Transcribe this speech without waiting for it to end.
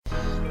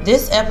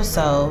This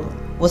episode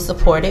was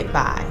supported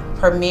by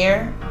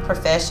Premier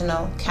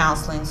Professional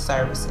Counseling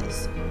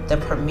Services, the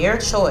premier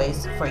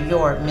choice for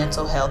your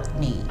mental health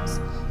needs.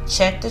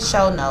 Check the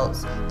show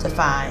notes to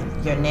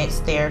find your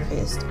next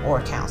therapist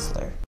or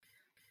counselor.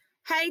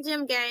 Hey,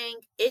 Gym Gang,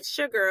 it's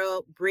your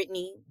girl,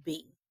 Brittany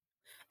B.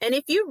 And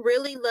if you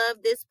really love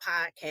this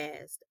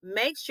podcast,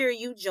 make sure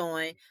you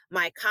join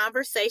my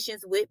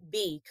Conversations with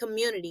B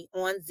community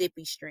on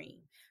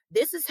ZippyStream.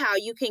 This is how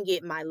you can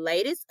get my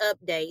latest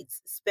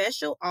updates,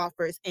 special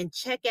offers, and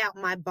check out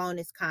my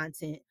bonus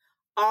content,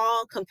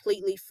 all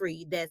completely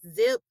free. That's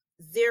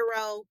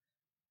zero,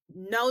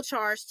 no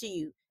charge to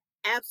you,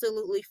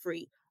 absolutely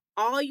free.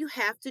 All you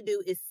have to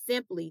do is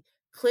simply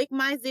click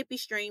my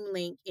ZippyStream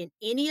link in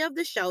any of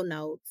the show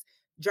notes,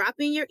 drop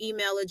in your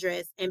email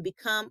address, and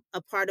become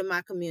a part of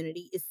my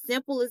community. It's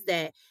simple as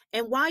that.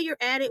 And while you're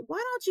at it, why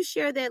don't you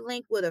share that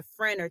link with a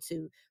friend or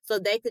two so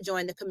they could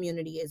join the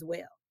community as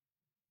well?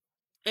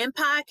 And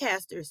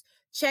podcasters,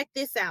 check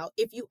this out.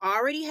 If you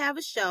already have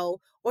a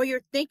show or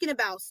you're thinking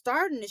about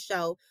starting a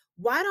show,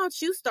 why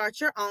don't you start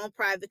your own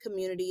private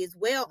community as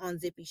well on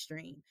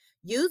ZippyStream?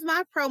 Use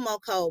my promo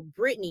code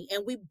Brittany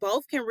and we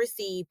both can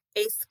receive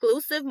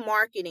exclusive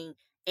marketing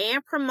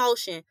and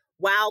promotion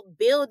while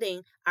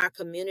building our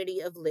community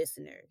of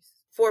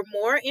listeners. For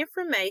more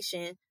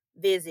information,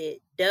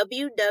 visit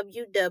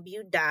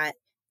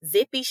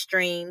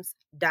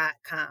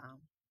www.zippystreams.com.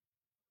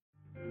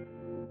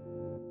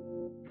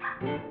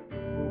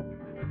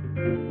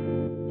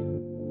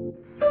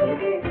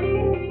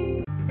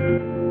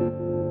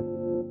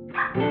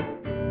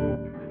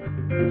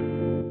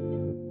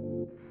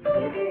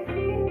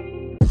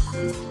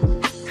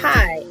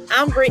 Hi,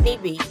 I'm Brittany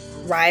B.,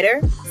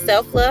 writer,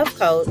 self-love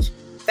coach,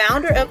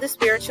 founder of The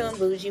Spiritual and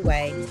Bougie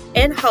Way,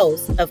 and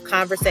host of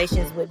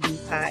Conversations with B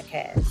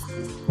podcast.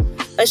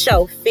 A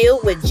show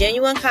filled with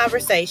genuine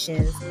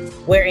conversations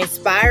where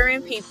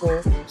inspiring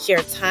people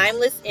share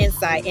timeless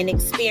insight and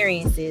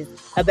experiences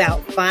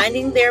about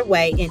finding their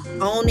way and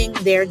owning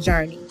their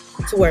journey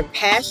to where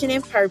passion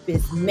and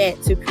purpose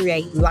met to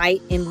create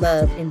light and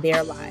love in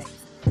their lives.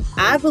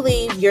 I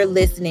believe you're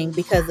listening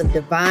because of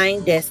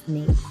divine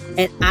destiny,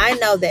 and I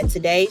know that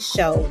today's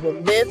show will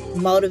lift,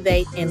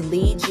 motivate, and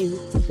lead you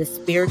the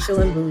spiritual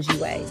and bougie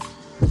way.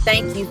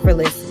 Thank you for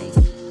listening.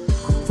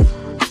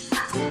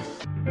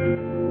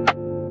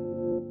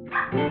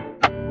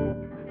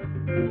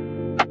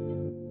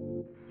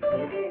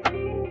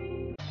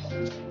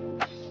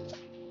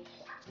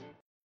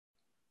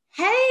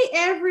 Hey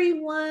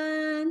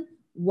everyone,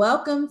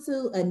 welcome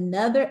to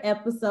another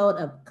episode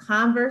of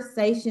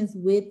Conversations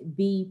with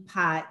B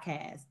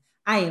podcast.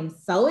 I am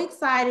so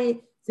excited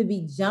to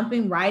be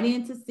jumping right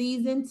into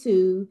season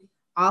 2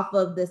 off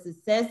of the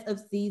success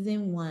of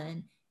season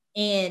 1.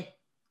 And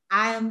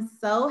I am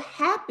so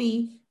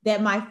happy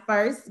that my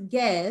first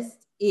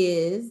guest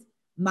is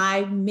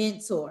my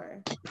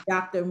mentor,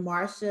 Dr.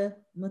 Marsha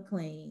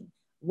McLean.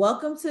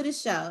 Welcome to the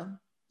show.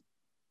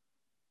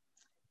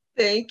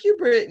 Thank you,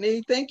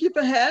 Brittany. Thank you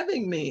for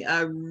having me.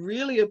 I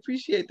really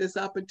appreciate this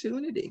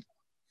opportunity.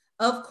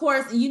 Of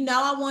course, you know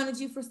I wanted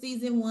you for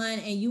season 1,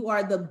 and you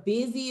are the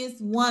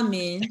busiest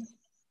woman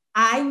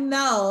I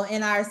know,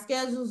 and our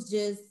schedules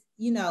just,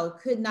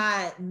 could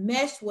not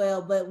mesh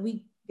well, but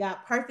we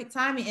got perfect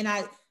timing. And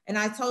I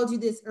told you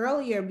this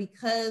earlier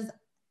because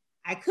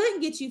I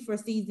couldn't get you for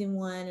season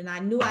 1, and I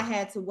knew I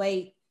had to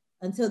wait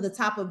until the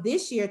top of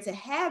this year to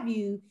have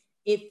you.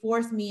 It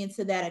forced me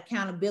into that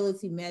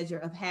accountability measure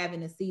of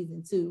having a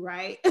season 2,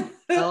 right?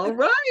 All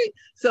right.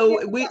 So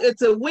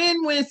it's a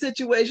win-win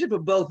situation for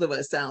both of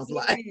us, sounds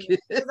like.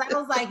 Because I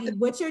was like,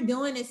 what you're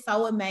doing is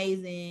so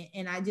amazing.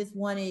 And I just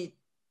wanted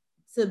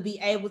to be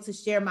able to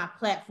share my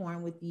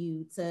platform with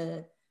you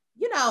to,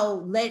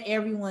 let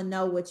everyone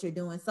know what you're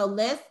doing. So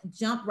let's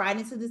jump right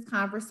into this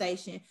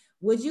conversation.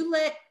 Would you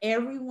let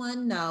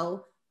everyone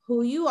know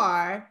who you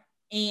are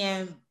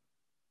and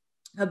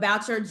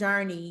about your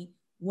journey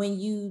when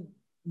you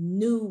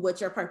knew what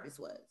your purpose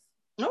was?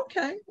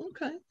 Okay.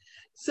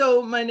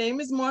 So my name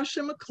is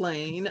Marsha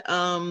McLean.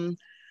 I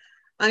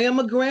am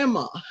a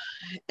grandma,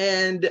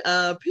 and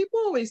people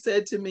always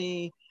said to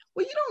me,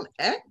 well, you don't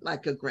act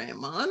like a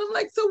grandma. And I'm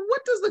like, so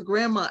what does a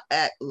grandma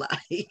act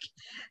like?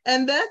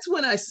 And that's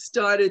when I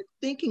started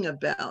thinking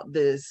about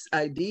this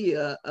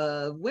idea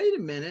of, wait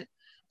a minute,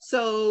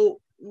 so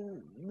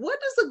what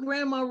does a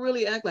grandma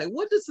really act like?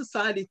 What does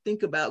society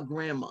think about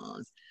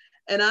grandmas?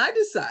 And I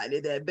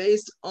decided that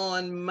based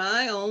on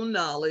my own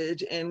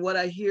knowledge and what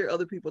I hear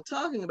other people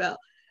talking about,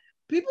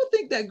 people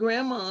think that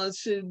grandmas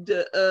should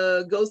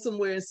go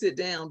somewhere and sit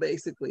down,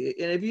 basically.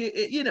 And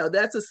if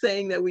that's a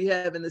saying that we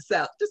have in the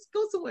South, just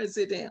go somewhere and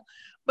sit down.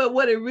 But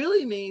what it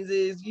really means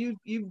is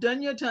you've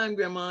done your time,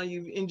 grandma,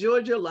 you've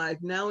enjoyed your life.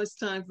 Now it's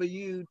time for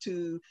you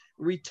to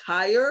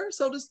retire,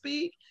 so to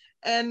speak.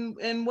 And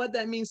what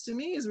that means to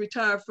me is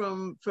retire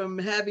from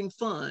having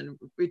fun,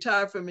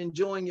 retire from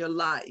enjoying your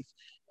life.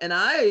 And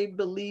I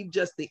believe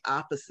just the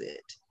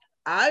opposite.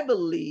 I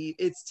believe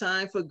it's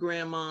time for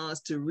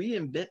grandmas to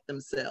reinvent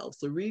themselves,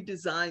 to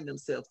redesign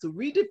themselves, to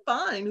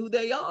redefine who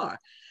they are.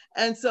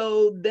 And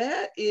so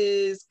that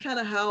is kind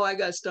of how I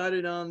got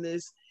started on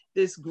this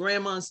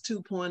grandma's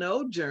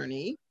 2.0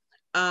 journey.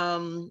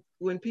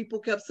 When people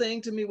kept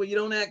saying to me, well, you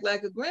don't act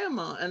like a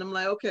grandma. And I'm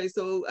like, okay,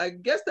 so I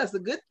guess that's a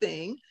good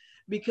thing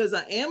because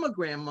I am a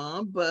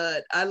grandma,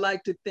 but I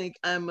like to think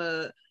I'm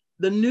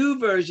the new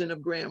version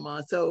of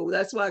grandma. So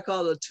that's why I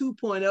call it a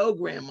 2.0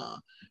 grandma,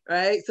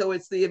 right? So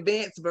it's the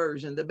advanced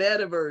version, the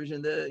better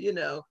version,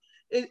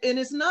 and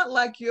it's not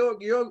like your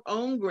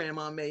own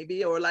grandma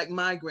maybe, or like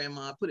my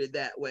grandma, put it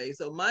that way.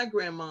 So my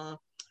grandma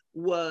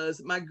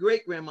was, my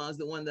great grandma is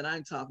the one that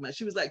I'm talking about.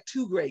 She was like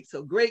two great,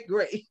 so great,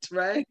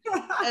 right?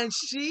 And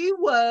she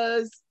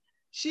was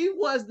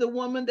the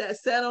woman that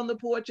sat on the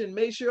porch and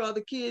made sure all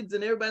the kids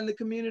and everybody in the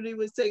community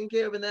was taken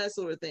care of and that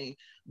sort of thing.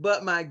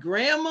 But my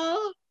grandma,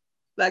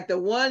 like the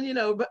one,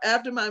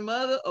 after my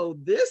mother, oh,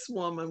 this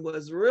woman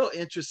was real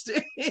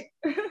interesting.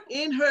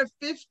 In her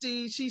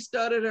 50s, she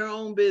started her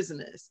own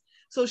business.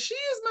 So she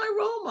is my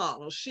role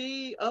model.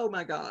 Oh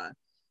my God.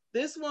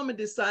 This woman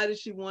decided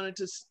she wanted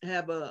to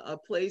have a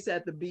place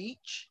at the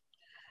beach.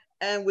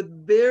 And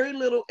with very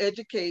little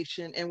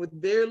education and with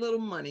very little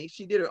money,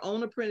 she did her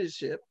own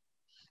apprenticeship.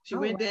 She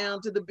went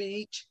down to the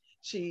beach.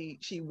 She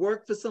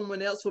worked for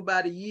someone else for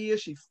about a year.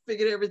 She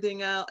figured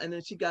everything out, and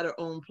then she got her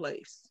own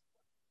place.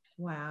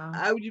 Wow.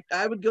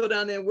 I would go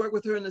down there and work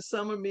with her in the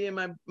summer, me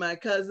and my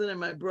cousin and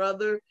my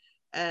brother.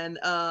 And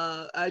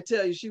I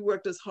tell you, she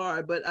worked us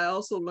hard, but I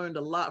also learned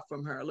a lot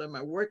from her. I learned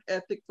my work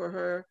ethic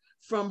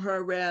from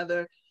her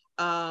rather.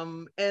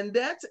 And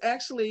that's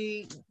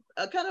actually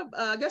kind of,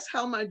 I guess,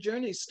 how my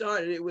journey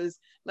started. It was,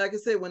 like I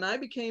said, when I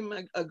became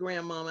a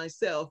grandma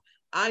myself,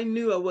 I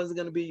knew I wasn't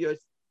going to be your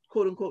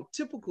quote unquote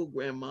typical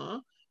grandma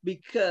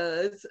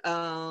because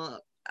I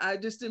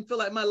just didn't feel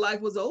like my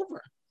life was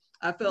over.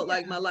 I felt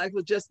like my life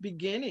was just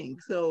beginning.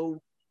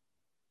 So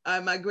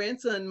my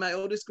grandson, my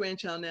oldest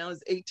grandchild now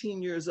is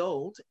 18 years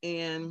old.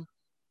 And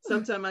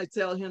sometimes I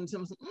tell him,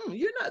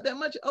 you're not that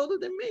much older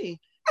than me.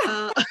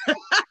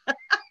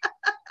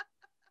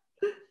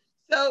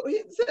 So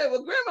he said,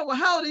 well, Grandma, well,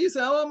 how old are you?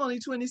 So, I'm only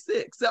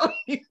 26. So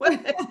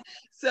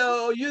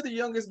so you're the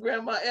youngest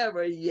grandma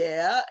ever.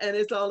 Yeah. And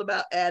it's all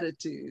about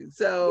attitude.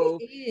 So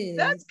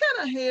that's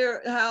kind of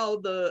how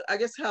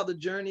the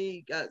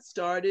journey got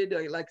started.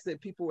 Like I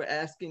said, people were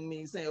asking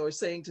me,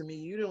 saying to me,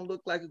 you don't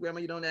look like a grandma.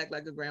 You don't act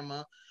like a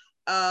grandma.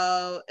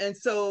 And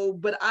so,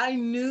 but I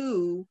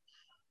knew,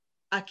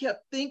 I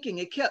kept thinking,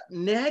 it kept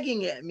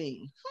nagging at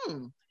me.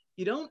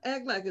 You don't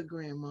act like a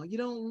grandma. You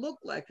don't look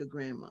like a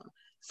grandma.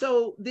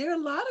 So there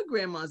are a lot of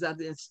grandmas out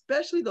there,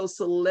 especially those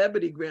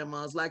celebrity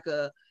grandmas like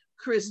a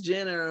Kris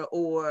Jenner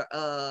or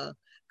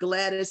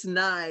Gladys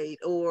Knight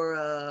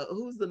or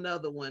who's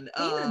another one?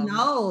 Tina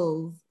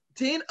knows.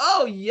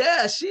 Oh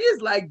yeah, she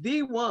is like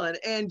the one.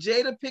 And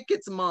Jada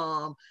Pickett's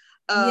mom,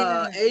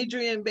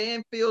 Adrienne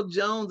Banfield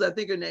Jones, I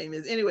think her name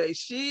is. Anyway,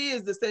 she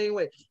is the same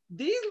way.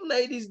 These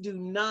ladies do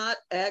not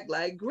act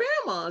like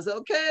grandmas,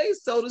 okay?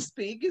 So to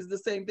speak, is the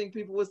same thing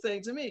people were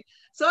saying to me.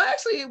 So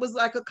actually, it was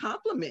like a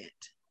compliment.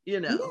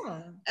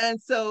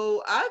 And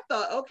so I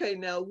thought, okay,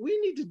 now we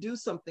need to do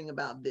something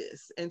about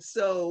this. And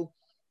so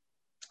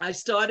I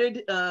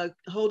started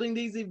holding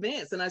these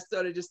events, and I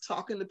started just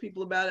talking to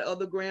people about it,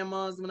 other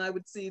grandmas, when I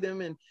would see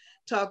them and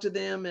talk to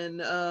them. And,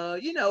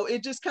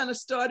 it just kind of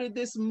started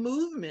this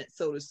movement,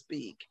 so to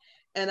speak.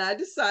 And I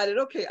decided,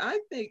 okay, I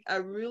think I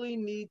really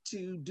need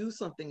to do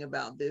something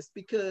about this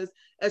because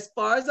as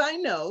far as I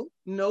know,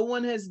 no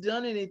one has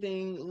done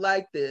anything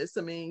like this.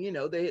 I mean,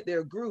 there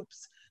are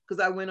groups, because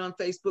I went on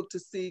Facebook to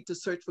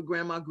search for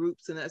grandma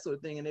groups and that sort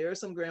of thing. And there are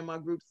some grandma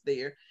groups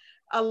there.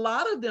 A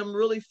lot of them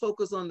really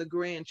focus on the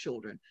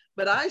grandchildren.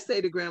 But I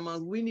say to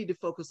grandmas, we need to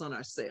focus on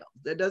ourselves.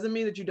 That doesn't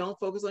mean that you don't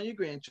focus on your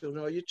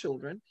grandchildren or your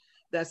children.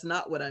 That's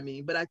not what I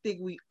mean. But I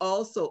think we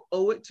also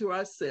owe it to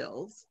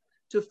ourselves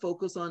to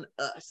focus on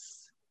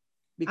us.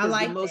 Because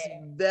the most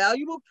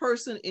valuable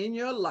person in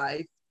your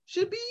life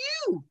should be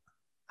you.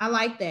 I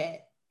like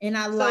that. And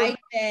I like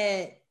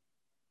that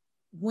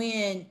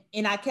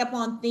and I kept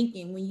on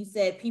thinking when you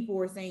said people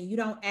were saying, you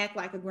don't act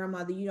like a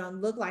grandmother, you don't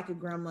look like a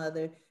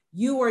grandmother,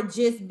 you were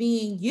just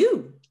being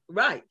you.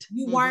 Right.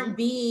 You weren't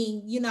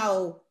being,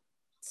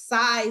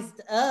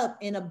 sized up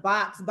in a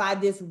box by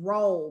this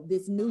role,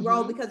 this new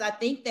role, because I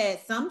think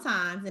that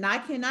sometimes, and I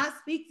cannot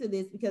speak to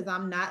this because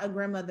I'm not a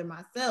grandmother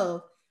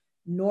myself,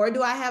 nor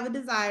do I have a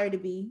desire to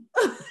be.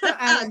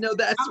 I know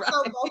that's I'm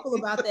so vocal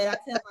about that. I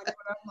tell my daughter,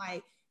 I'm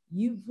like,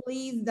 you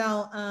please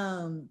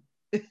don't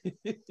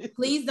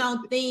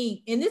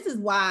think, and this is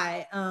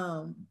why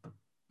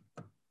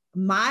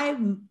my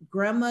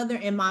grandmother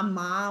and my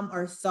mom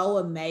are so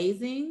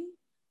amazing.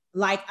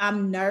 Like,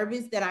 I'm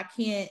nervous that I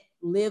can't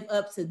live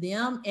up to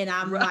them, and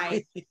I'm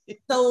like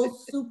so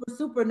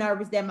super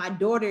nervous that my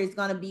daughter is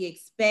going to be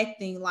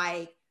expecting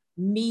like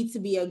me to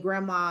be a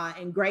grandma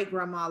and great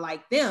grandma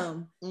like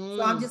them.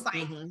 So I'm just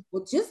like,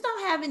 well, just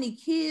don't have any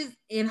kids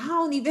and I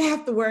don't even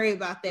have to worry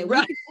about that.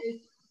 Right.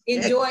 We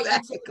can enjoy each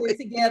other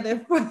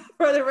together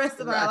for the rest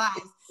of our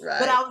lives. Right.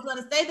 But I was going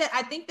to say that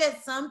I think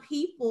that some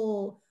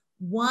people,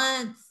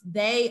 once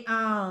they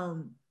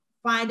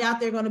find out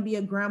they're going to be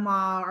a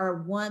grandma,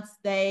 or once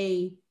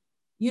they,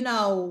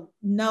 know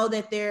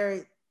that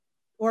they're,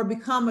 or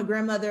become a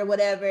grandmother or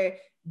whatever,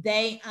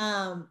 they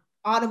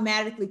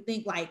automatically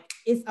think like,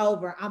 it's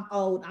over, I'm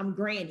old, I'm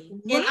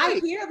granny. Right. And I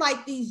hear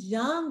like these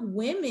young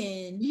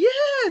women,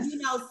 yes,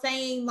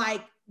 saying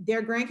like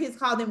their grandkids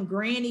call them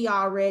granny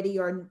already,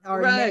 or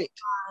right.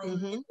 and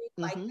things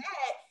like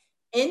that.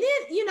 And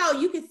then,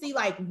 you can see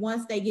like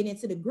once they get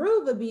into the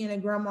groove of being a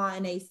grandma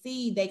and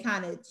they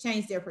kind of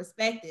change their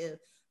perspective.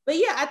 But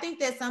yeah, I think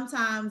that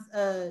sometimes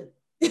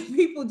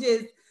people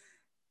just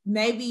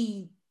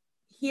maybe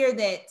hear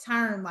that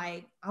term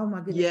like, oh my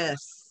goodness,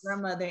 yes,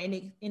 grandmother,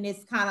 and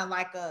it's kind of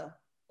like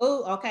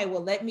oh, okay,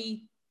 well, let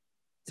me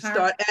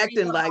start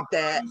acting like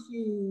that,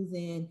 shoes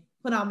and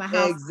put on my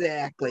house.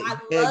 Exactly. I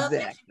love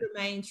that you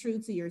remain true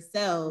to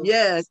yourself.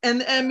 Yes,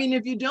 and I mean,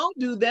 if you don't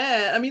do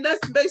that, I mean,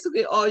 that's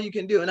basically all you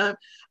can do. And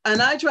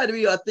I try to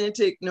be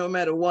authentic no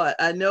matter what.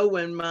 I know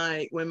when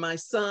my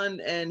son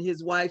and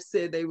his wife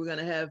said they were going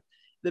to have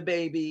the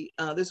baby,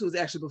 this was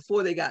actually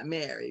before they got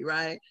married,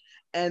 right?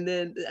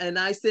 And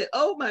I said,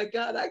 oh my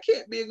God, I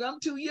can't be, I'm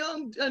too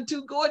young and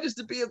too gorgeous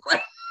to be a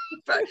grandma.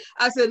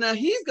 I said, now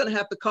he's going to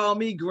have to call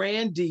me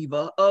Grand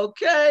Diva,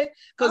 okay?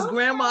 Because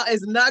grandma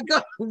is not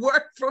going to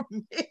work for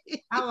me.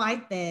 I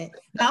like that.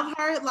 I've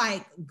heard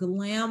like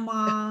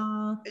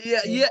Glamma.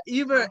 Yeah,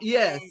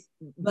 yes.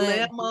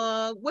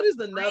 Glamma. What is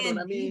another one?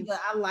 I mean, Diva,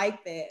 I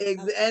like that.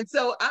 And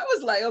so I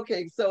was like,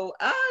 okay, so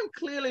I'm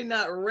clearly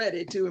not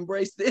ready to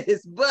embrace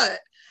this, but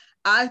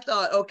I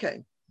thought,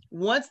 okay,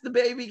 once the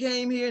baby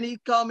came here and he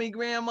called me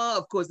grandma,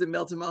 of course it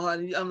melted my heart.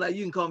 I'm like,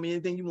 you can call me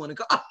anything you want to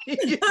call me.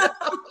 You know?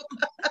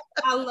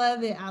 I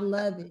love it.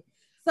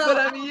 So, but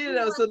I mean,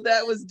 so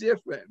that was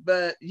different.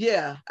 But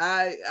yeah,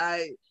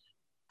 I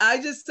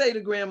just say to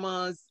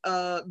grandmas,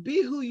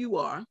 be who you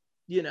are,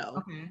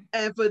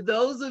 And for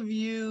those of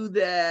you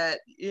that,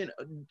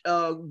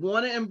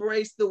 want to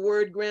embrace the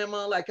word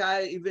grandma, like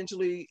I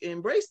eventually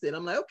embraced it.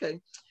 I'm like,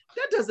 okay,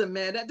 that doesn't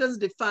matter. That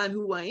doesn't define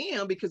who I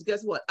am, because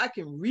guess what? I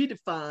can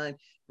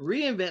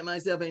reinvent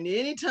myself in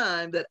any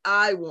time that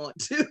I want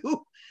to.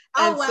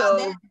 Oh, well,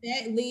 so,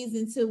 that leads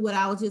into what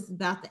I was just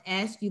about to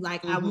ask you.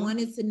 Like, I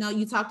wanted to know,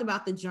 you talked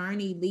about the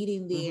journey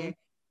leading there,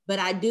 but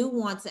I do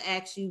want to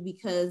ask you,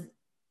 because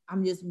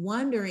I'm just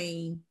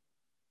wondering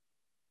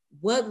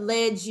what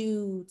led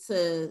you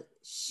to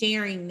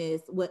sharing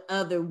this with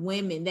other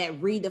women, that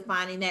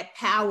redefining that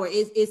power.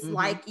 It's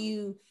like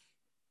you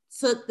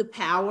took the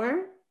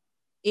power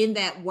in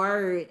that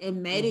word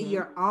and made it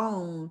your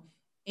own.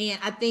 And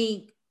I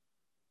think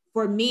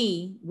for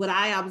me, what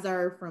I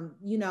observed from,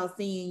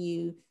 seeing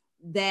you,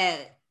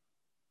 that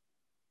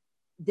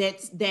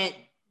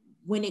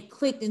when it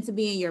clicked into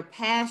being your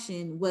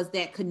passion was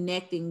that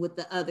connecting with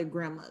the other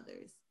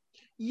grandmothers.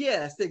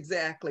 Yes,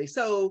 exactly.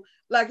 So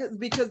like,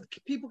 because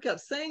people kept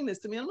saying this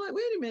to me, I'm like,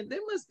 wait a minute,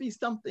 there must be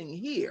something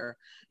here,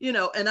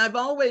 and I've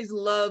always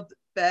loved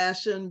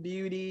fashion,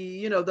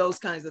 beauty, those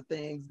kinds of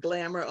things,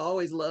 glamour,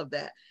 always loved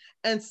that.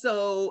 And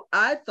so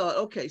I thought,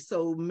 okay,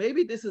 so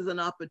maybe this is an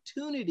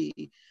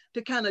opportunity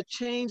to kind of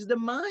change the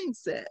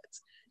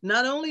mindsets,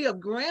 not only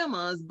of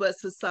grandmas, but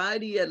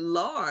society at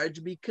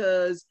large,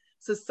 because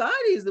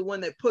society is the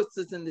one that puts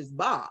us in this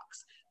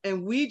box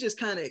and we just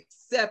kind of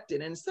accept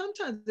it. And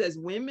sometimes as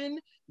women,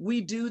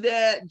 we do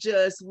that,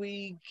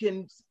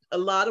 a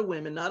lot of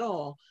women, not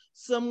all,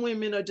 some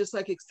women are just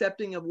like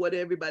accepting of what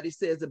everybody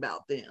says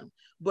about them.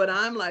 But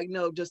I'm like,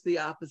 no, just the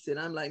opposite.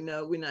 I'm like,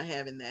 no, we're not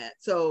having that.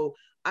 So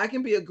I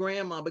can be a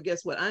grandma, but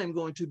guess what? I am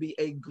going to be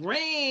a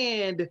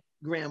grand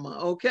grandma,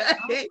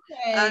 okay?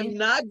 I'm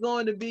not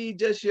going to be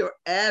just your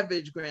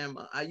average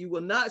grandma. You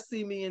will not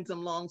see me in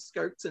some long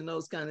skirts and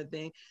those kind of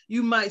things.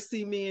 You might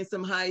see me in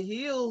some high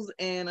heels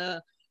and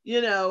or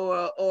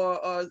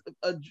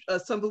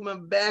something with my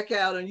back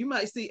out, and you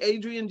might see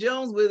Adrian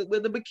Jones with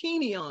a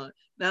bikini on.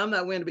 Now I'm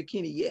not wearing a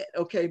bikini yet,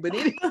 okay? But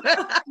anyway.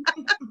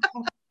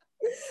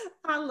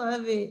 I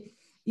love it.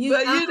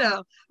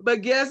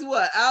 But guess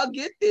what? I'll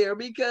get there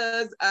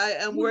because I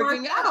am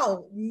working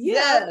out.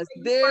 Yes,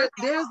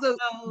 there's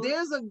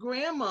a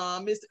grandma,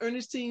 Miss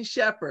Ernestine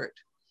Shepherd,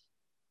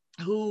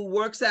 who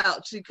works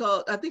out.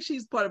 I think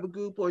she's part of a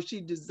group, or she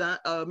designed,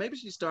 maybe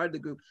she started the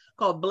group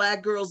called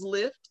Black Girls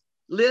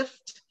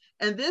Lift.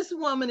 And this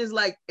woman is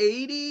like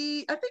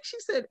 80. I think she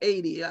said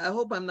 80. I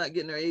hope I'm not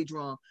getting her age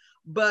wrong.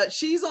 But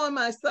she's on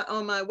my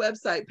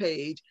website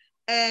page,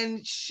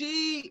 and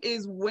she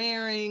is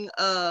wearing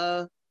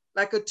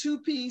like a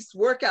two-piece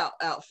workout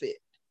outfit,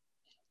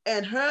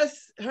 and her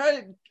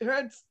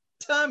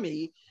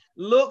tummy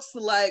looks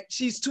like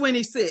she's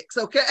 26.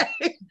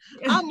 Okay.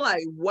 I'm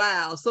like,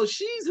 wow. So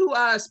she's who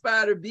I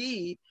aspire to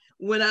be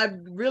when I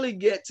really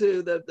get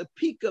to the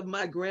peak of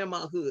my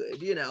grandmahood,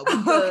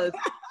 because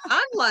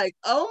I'm like,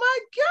 oh my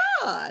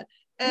God.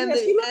 And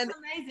she looks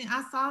amazing.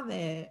 I saw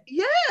that.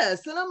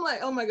 Yes. And I'm like,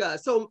 oh my God.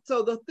 So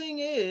the thing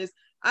is,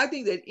 I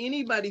think that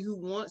anybody who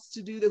wants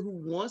to do that, who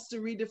wants to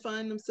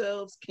redefine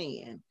themselves,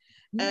 can.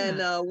 Yeah.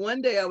 And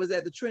one day I was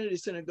at the Trinity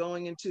Center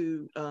going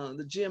into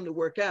the gym to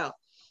work out.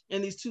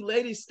 and these two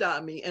ladies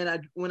stopped me.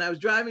 And when I was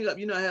driving up,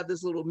 I have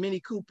this little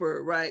Mini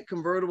Cooper, right?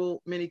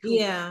 Convertible Mini Cooper.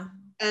 Yeah.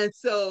 And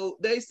so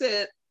they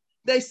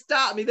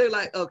stopped me. They're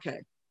like, okay,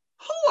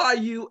 who are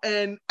you?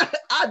 And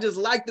I just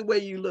like the way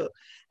you look.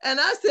 And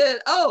I said,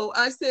 oh,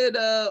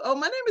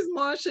 my name is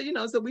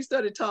Marsha, so we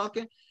started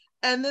talking.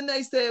 And then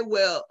they said,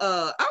 well,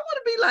 I want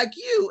to be like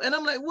you. And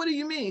I'm like, what do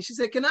you mean? She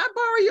said, can I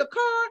borrow your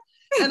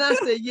car? And I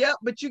said, yep,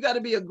 but you got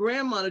to be a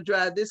grandma to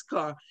drive this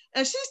car.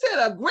 And she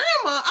said, a grandma?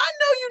 I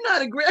know you're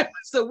not a grandma.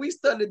 So we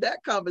started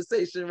that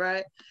conversation,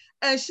 right?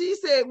 And she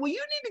said, well, you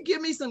need to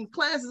give me some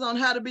classes on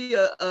how to be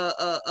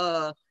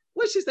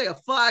what'd she say, a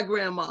fly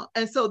grandma.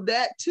 And so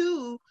that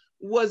too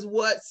was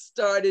what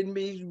started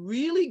me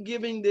really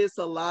giving this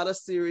a lot of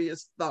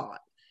serious thought.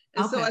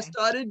 And so I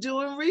started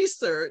doing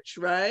research,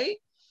 right?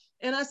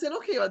 And I said,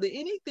 okay, are there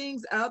any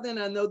things out there?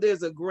 And I know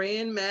there's a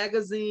grand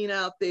magazine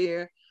out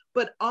there,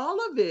 but all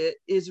of it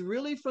is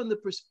really from the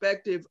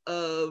perspective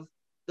of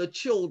the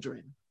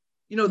children,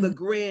 the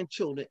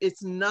grandchildren.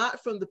 It's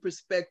not from the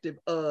perspective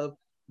of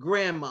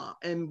grandma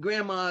and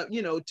grandma,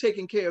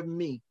 taking care of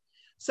me.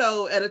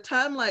 So at a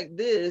time like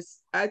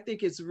this, I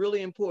think it's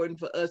really important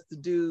for us to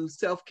do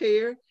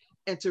self-care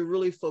and to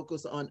really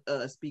focus on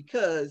us,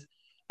 because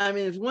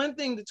it's one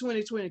thing that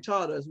 2020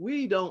 taught us.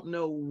 We don't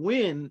know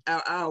when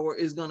our hour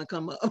is going to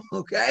come up,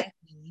 okay?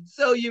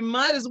 So you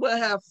might as well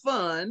have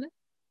fun,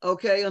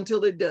 okay,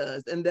 until it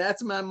does. And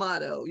that's my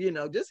motto,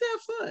 just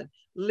have fun.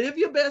 Live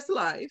your best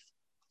life.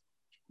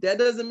 That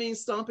doesn't mean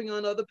stomping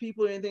on other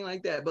people or anything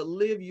like that, but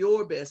live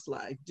your best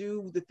life.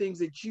 Do the things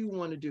that you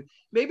want to do.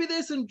 Maybe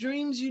there's some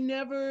dreams you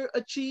never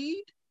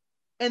achieved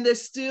and they're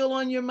still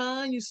on your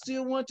mind. You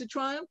still want to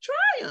try them.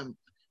 Try them.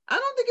 I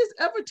don't think it's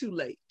ever too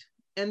late.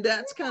 And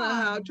that's kind of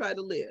how I try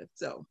to live.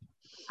 So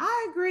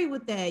I agree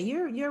with that.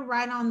 You're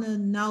right on the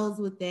nose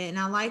with that. And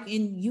I like,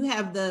 and you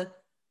had the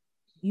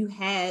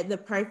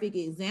perfect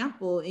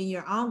example in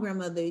your own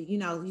grandmother.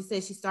 You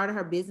said she started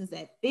her business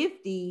at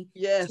 50.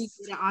 Yes. She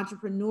did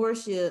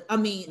entrepreneurship.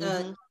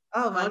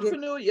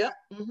 Entrepreneur, yeah.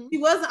 She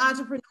was an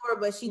entrepreneur,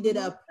 but she did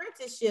an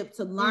apprenticeship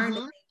to learn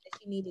the things that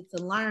she needed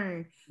to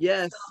learn.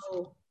 Yes.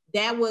 So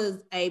that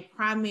was a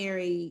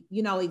primary,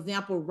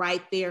 example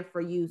right there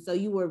for you. So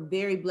you were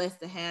very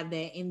blessed to have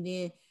that. And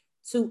then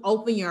to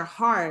open your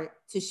heart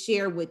to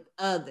share with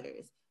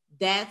others.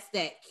 That's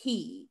that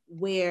key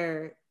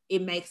where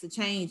it makes a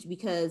change,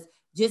 because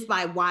just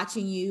by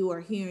watching you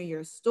or hearing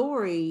your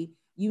story,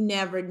 you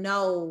never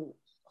know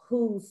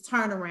whose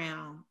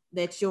turnaround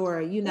that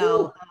you're,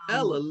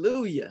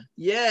 hallelujah.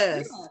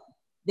 Yes.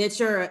 That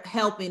you're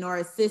helping or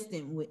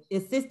assisting with.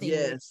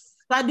 Yes.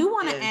 So I do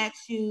want to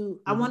ask you,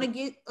 I want to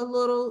get a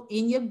little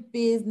in your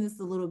business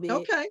a little bit.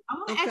 Okay. I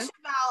want to ask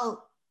you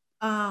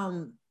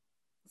about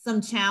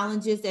some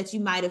challenges that you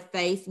might have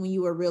faced when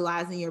you were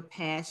realizing your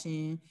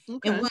passion,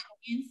 and what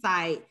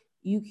insight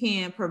you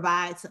can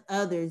provide to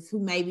others who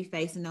may be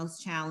facing those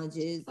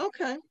challenges.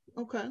 Okay.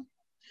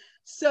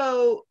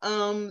 So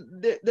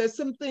there's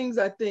some things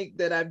I think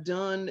that I've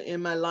done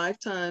in my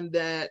lifetime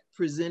that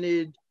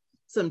presented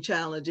some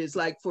challenges,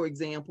 like, for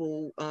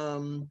example,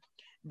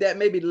 that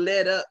maybe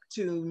led up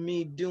to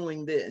me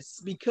doing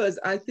this, because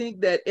I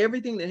think that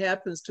everything that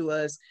happens to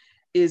us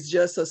is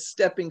just a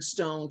stepping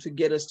stone to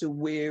get us to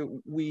where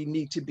we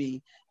need to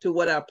be, to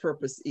what our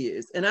purpose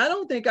is. And I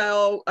don't think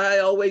I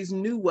always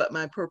knew what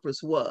my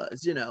purpose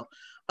was,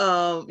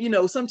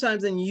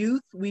 sometimes in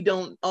youth, we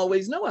don't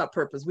always know our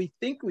purpose. We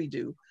think we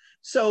do.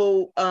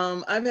 So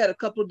I've had a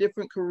couple of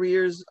different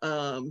careers.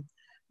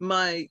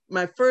 My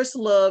first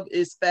love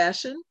is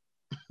fashion.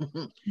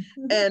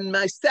 And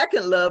my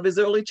second love is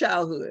early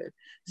childhood.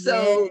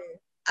 So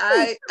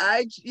and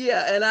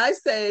I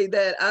say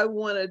that I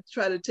want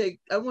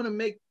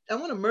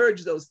to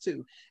merge those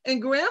two.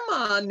 And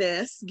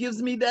grandma-ness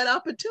gives me that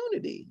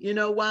opportunity. You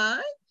know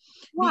why?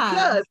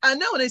 Because I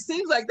know, and it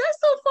seems like that's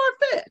so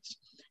far-fetched,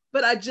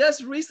 but I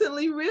just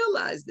recently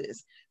realized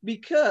this,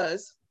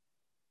 because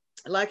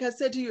like I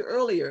said to you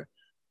earlier,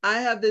 I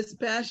have this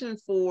passion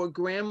for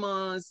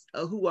grandmas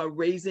who are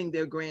raising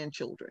their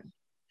grandchildren.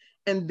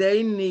 And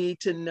they need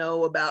to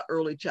know about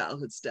early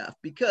childhood stuff,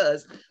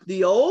 because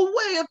the old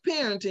way of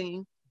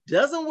parenting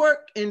doesn't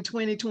work in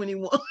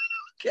 2021.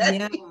 Okay.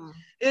 Yeah.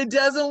 It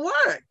doesn't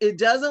work. It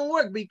doesn't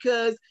work,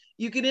 because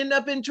you can end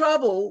up in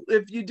trouble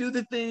if you do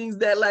the things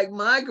that, like,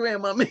 my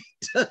grandma made,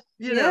 back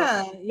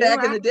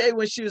in the day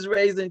when she was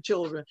raising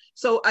children.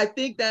 So I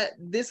think that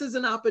this is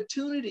an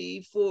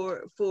opportunity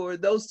for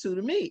those two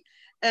to meet.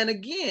 And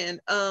again,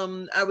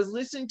 I was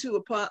listening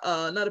to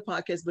not a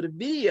podcast, but a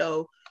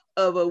video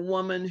of a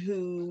woman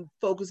who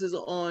focuses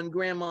on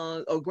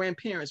grandma or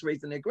grandparents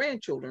raising their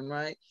grandchildren,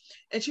 right?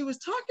 And she was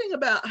talking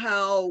about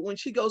how when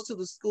she goes to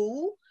the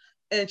school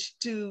and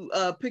to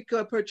pick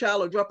up her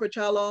child or drop her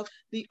child off,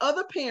 the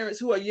other parents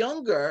who are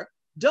younger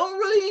don't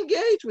really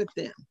engage with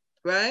them,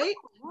 right?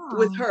 Oh, wow.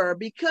 With her,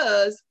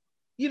 because,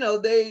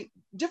 they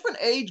different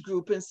age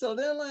group. And so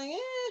they're like,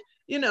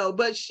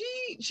 but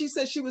she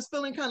said she was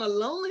feeling kind of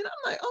lonely. And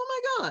I'm like,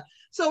 oh my God.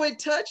 So it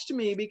touched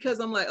me, because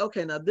I'm like,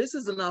 okay, now this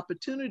is an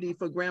opportunity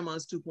for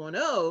Grandmas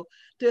 2.0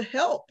 to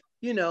help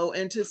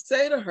and to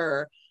say to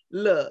her,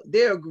 look,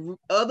 there are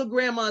other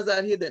grandmas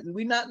out here that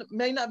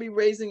may not be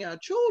raising our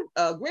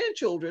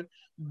grandchildren,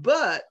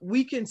 but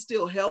we can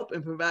still help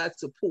and provide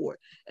support.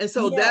 And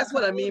so that's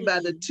what I mean by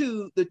the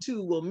two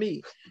will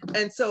meet.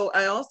 And so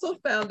I also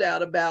found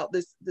out about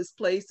this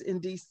place in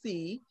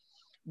DC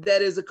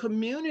that is a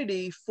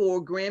community for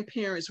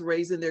grandparents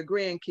raising their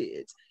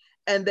grandkids.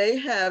 And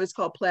it's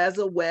called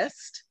Plaza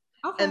West.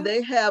 Okay. And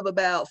they have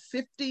about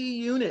 50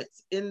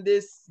 units in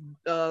this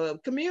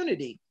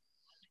community.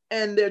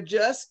 And they're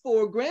just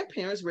for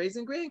grandparents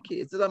raising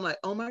grandkids. And I'm like,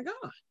 oh my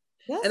God.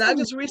 And I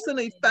just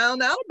recently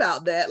found out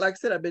about that. Like I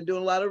said, I've been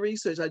doing a lot of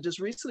research. I just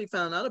recently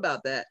found out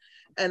about that.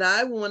 And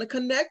I want to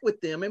connect with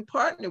them and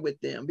partner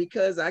with them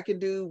because I can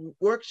do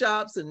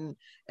workshops and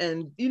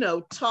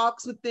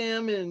talks with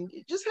them and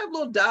just have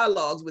little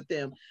dialogues with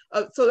them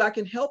so I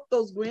can help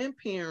those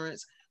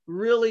grandparents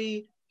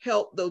really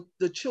help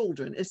the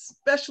children,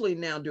 especially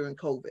now during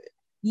COVID.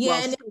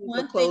 Yeah, and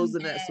one thing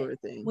that sort of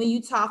thing. When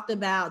you talked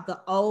about the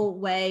old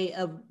way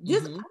of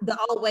the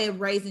old way of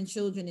raising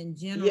children in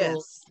general,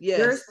 yes.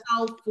 You're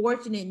so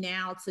fortunate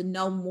now to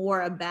know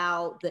more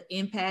about the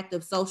impact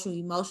of social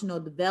emotional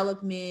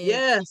development.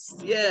 Yes.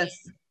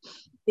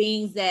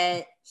 Things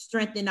that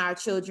strengthen our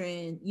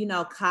children,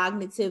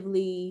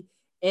 cognitively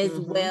as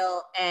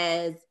well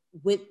as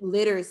with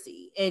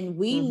literacy. And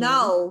we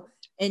know,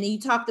 and you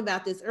talked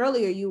about this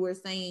earlier, you were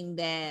saying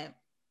that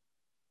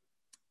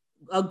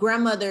a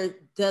grandmother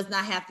does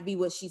not have to be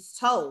what she's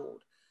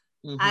told.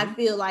 I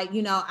feel like,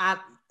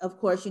 of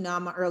course,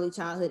 I'm an early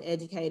childhood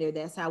educator.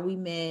 That's how we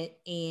met.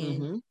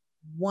 And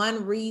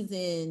one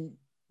reason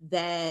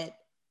that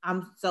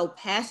I'm so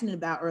passionate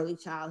about early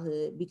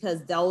childhood,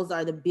 because those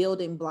are the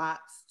building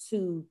blocks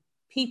to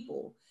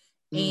people.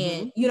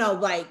 And,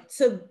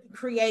 to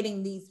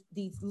creating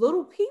these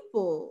little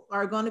people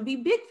are going to be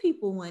big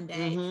people one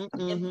day.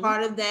 And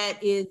part of that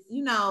is,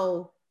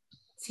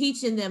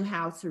 teaching them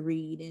how to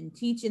read and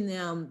teaching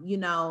them,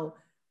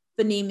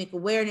 phonemic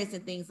awareness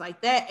and things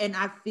like that. And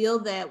I feel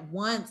that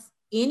once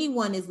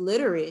anyone is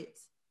literate,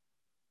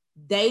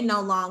 they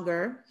no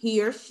longer,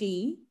 he or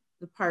she,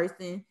 the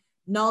person,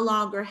 no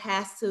longer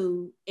has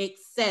to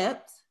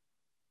accept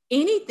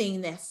anything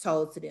that's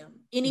told to them,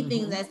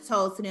 anything that's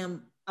told to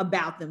them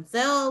about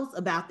themselves,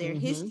 about their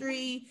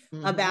history,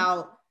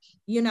 about,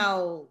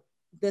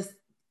 this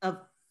of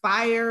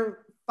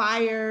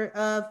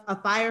a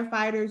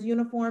firefighter's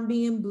uniform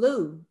being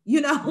blue,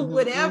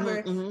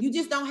 whatever. You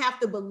just don't have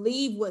to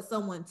believe what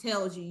someone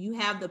tells you. You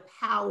have the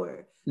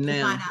power to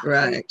find out for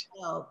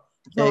yourself.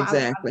 So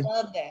exactly. I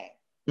love that.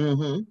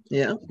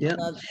 Yeah.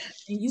 And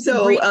you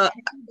can bring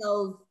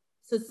those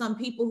to some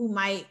people who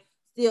might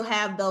still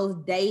have those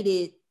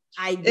dated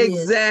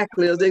ideas.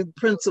 Exactly, those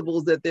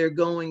principles that they're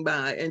going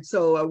by. And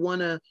so I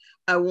want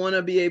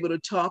to be able to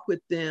talk with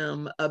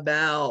them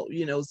about,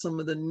 some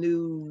of the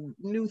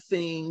new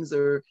things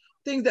or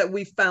things that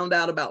we found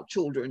out about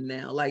children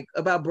now, like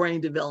about brain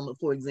development,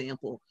 for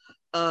example,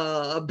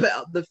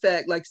 about the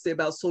fact, like say,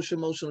 about social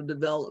emotional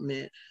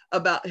development,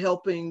 about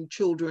helping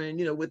children,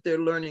 with their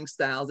learning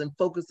styles and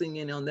focusing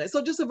in on that.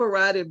 So just a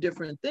variety of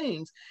different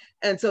things.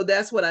 And so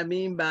that's what I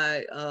mean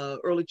by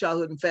early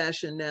childhood and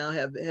fashion now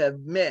have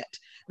met,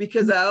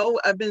 because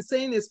I've been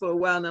saying this for a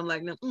while and I'm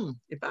like,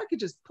 if I could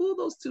just pull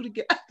those two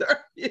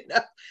together,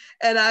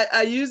 and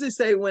I usually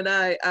say when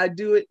I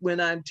do it, when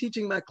I'm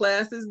teaching my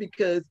classes,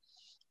 because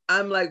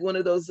I'm like one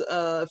of those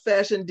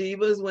fashion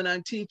divas. When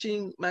I'm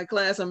teaching my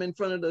class, I'm in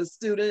front of the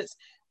students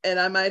and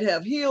I might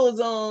have heels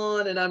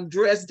on and I'm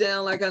dressed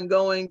down like I'm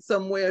going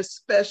somewhere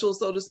special,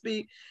 so to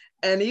speak.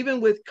 And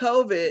even with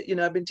COVID,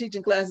 I've been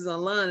teaching classes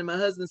online and my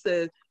husband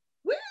says,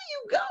 where are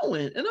you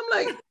going? And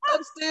I'm like,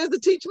 upstairs to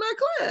teach my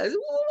class.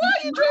 Well, why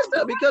are you dressed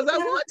up? Because I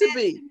want to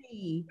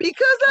be.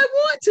 Because I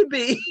want to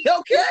be.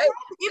 Okay.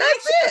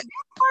 That's it.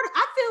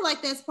 I feel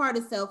like that's part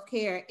of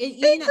self-care.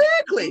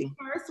 Exactly.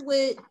 First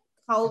with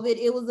COVID,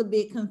 it was a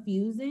bit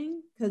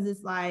confusing because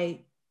it's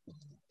like,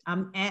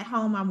 I'm at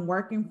home, I'm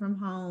working from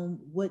home.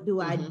 What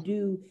do I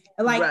do?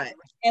 Like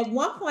at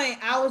one point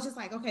I was just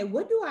like, okay,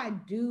 what do I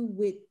do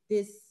with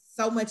this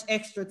so much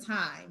extra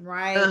time?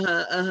 Right. And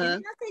I said,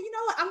 you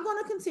know what? I'm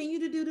going to continue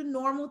to do the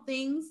normal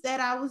things that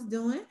I was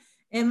doing.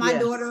 And my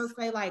daughter would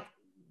say like,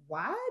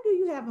 why do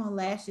you have on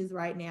lashes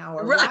right now?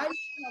 Or why do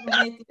you have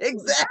on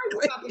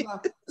exactly.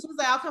 She was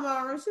like, I'll come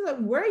over. She's like,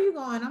 where are you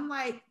going? I'm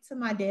like, to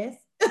my desk.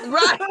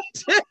 Right.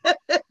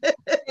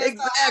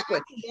 Exactly.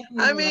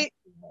 I mean,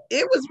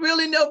 it was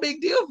really no big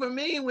deal for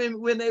me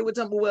when they were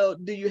talking, well,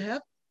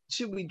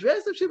 should we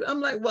dress up? I'm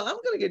like, well, I'm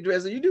going to get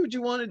dressed up. You do what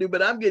you want to do,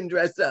 but I'm getting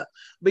dressed up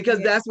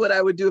because that's what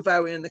I would do if I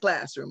were in the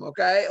classroom.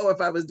 Okay. Or if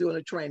I was doing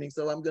a training.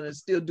 So I'm going to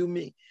still do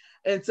me.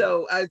 And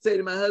so I'd say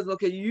to my husband,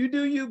 okay, you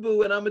do you,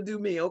 boo, and I'm going to do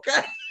me.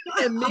 Okay.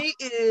 And me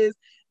is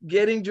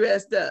getting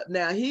dressed up.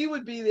 Now he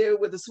would be there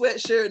with a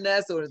sweatshirt and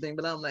that sort of thing,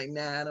 but I'm like,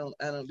 nah, I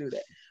don't do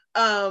that.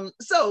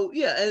 So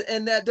yeah,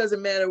 and that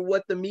doesn't matter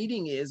what the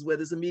meeting is,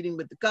 whether it's a meeting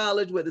with the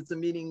college, whether it's a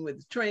meeting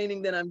with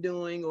training that I'm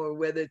doing, or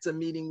whether it's a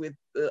meeting with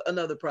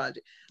another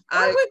project.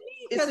 Or with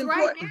me, It's because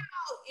right important.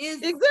 now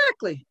is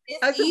Exactly.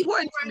 it's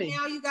important to right me.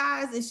 now, you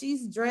guys, and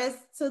she's dressed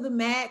to the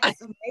max,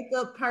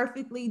 makeup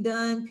perfectly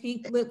done,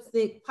 pink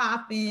lipstick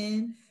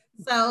popping.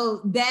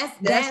 So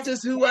that's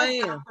just who I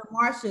am. Dr.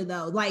 Marsha,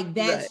 though. Like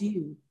that's Right.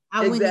 you.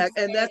 I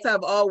Exactly. And that's how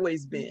I've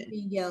always been.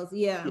 anything else.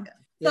 Yeah.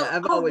 Yeah. So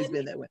I've always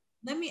been that way.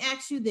 Let me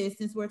ask you this,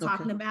 since we're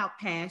talking about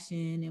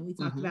passion and we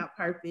talked about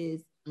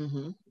purpose.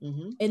 And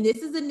this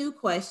is a new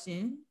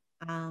question.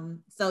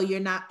 So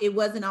it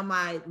wasn't on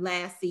my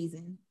last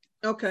season.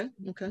 Okay.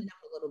 A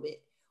little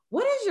bit.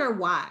 What is your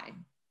why?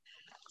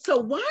 So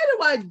why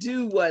do I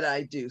do what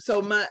I do?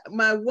 So my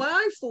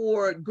why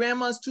for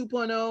Grandma's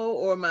 2.0,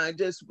 or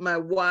my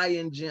why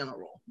in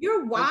general?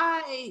 Your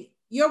why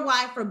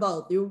for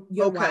both. Your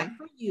why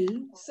for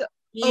you. So,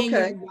 and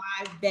your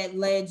why that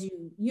led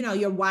you,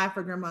 your why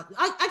for Grandma.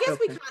 I guess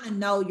we kind of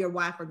know your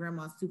why for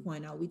Grandma's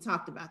 2.0. We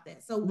talked about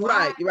that. So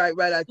right.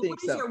 I think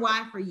so. What is your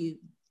why for you?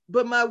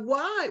 But my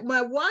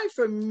why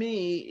for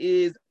me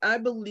is I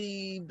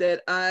believe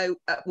that I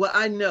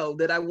know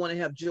that I want to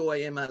have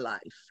joy in my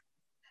life.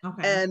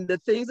 Okay. And the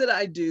things that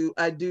I do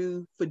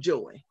for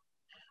joy.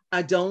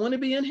 I don't want to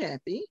be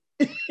unhappy.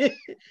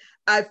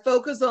 I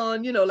focus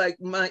on, like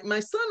my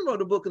son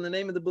wrote a book, and the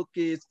name of the book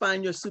is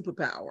Find Your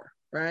Superpower,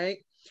 right?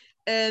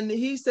 And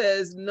he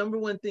says, number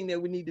one thing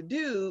that we need to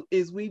do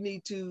is we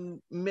need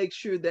to make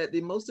sure that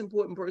the most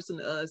important person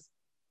to us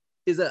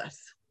is us.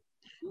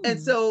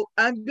 And so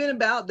I've been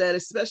about that,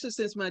 especially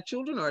since my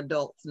children are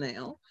adults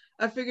now.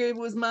 I figured it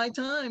was my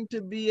time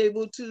to be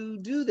able to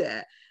do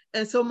that.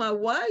 And so my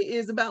why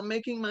is about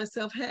making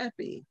myself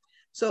happy.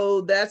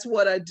 So that's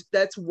why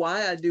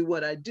I do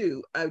what I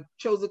do. I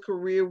chose a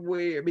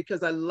career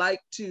because I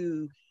like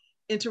to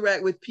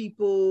interact with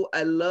people.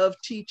 I love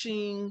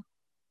teaching,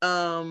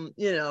 and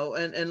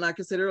like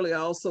I said earlier, I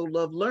also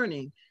love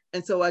learning.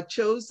 And so I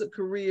chose a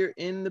career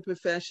in the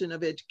profession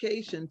of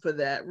education for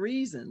that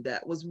reason.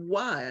 That was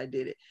why I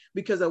did it,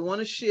 because I want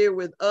to share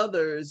with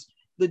others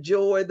the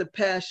joy, the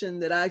passion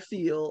that I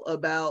feel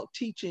about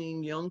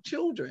teaching young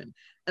children.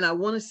 And I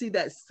want to see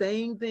that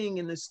same thing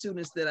in the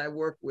students that I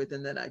work with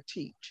and that I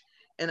teach.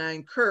 And I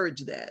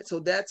encourage that. So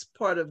that's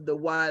part of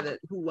the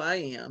who I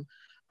am.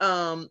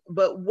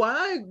 But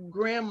why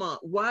Grandma's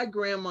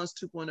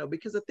 2.0?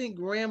 Because I think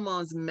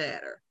grandmas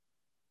matter.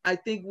 I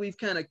think we've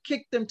kind of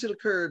kicked them to the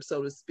curb,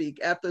 so to speak,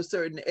 after a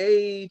certain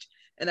age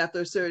and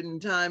after a certain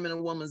time in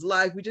a woman's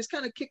life. We just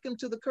kind of kick them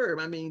to the curb.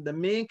 I mean, the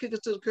men kick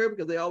us to the curb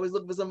because they always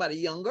look for somebody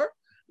younger.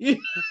 I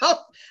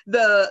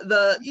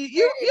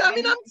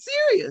mean, I'm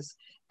serious.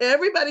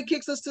 Everybody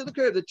kicks us to the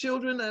curb. The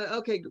children,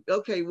 okay,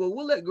 well,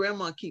 we'll let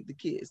grandma keep the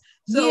kids.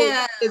 So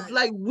it's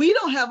like we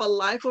don't have a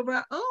life of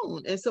our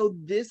own. And so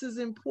this is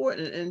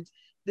important. And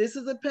this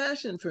is a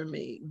passion for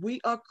me.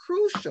 We are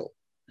crucial.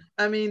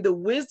 I mean, the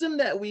wisdom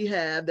that we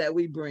have, that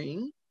we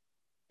bring,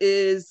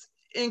 is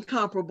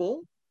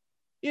incomparable.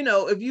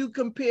 If you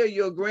compare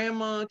your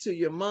grandma to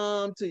your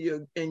mom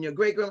and your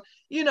great grandma,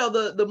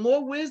 the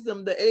more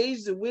wisdom, the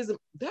age of wisdom,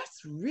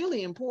 that's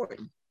really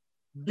important.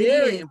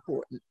 Very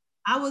important.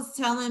 I was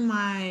telling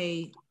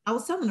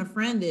a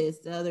friend this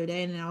the other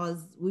day, and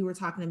we were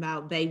talking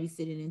about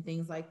babysitting and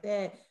things like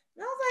that. And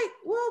I was like,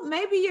 well,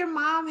 maybe your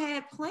mom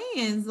had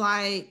plans.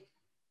 Like,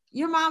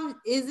 your mom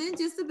isn't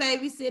just a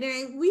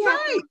babysitter. And we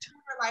have to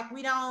remember, like,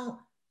 we don't,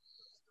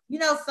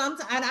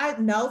 sometimes, and I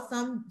know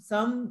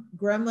some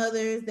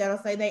grandmothers that'll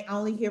say they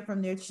only hear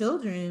from their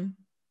children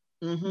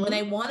when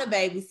they want a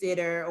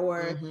babysitter,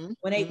 or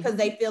when because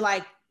they feel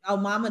like, oh,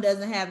 mama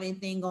doesn't have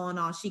anything going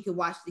on, she could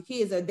watch the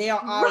kids, or they're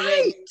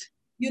already,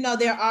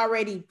 they're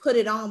already put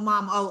it on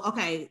mom. Oh,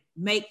 okay,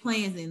 make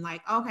plans, and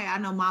like, okay, I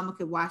know mama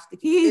could watch the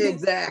kids.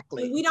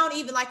 Exactly. And we don't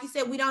even, like you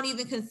said, we don't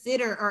even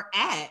consider or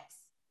ask.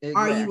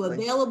 Exactly. Are you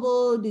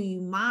available? Do you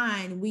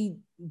mind? We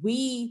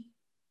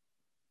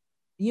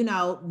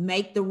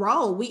make the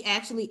role. We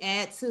actually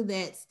add to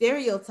that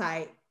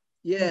stereotype.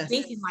 Yes.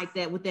 Thinking like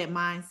that with that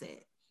mindset.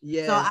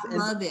 Yes. So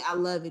I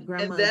love it.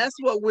 Grandma. And that's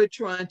what we're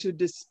trying to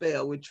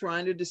dispel. We're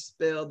trying to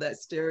dispel that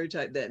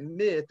stereotype, that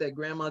myth that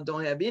grandmas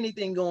don't have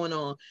anything going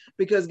on.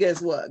 Because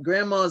guess what?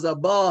 Grandmas are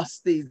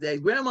boss these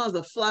days. Grandmas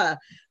are fly.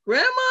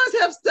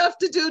 Grandmas have stuff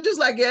to do just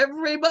like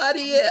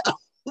everybody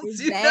else.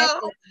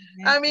 Exactly.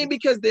 I mean,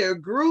 because there are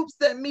groups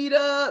that meet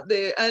up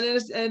there,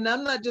 and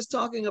I'm not just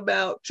talking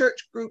about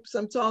church groups.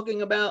 I'm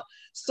talking about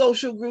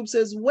social groups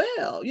as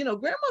well.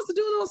 Grandmas are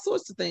doing all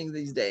sorts of things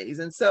these days,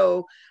 and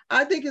so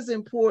I think it's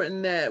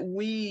important that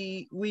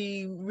we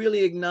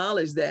really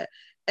acknowledge that.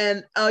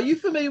 And are you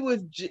familiar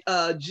with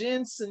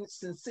Jen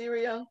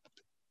Sincero?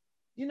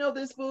 You know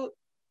this book?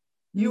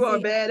 You Are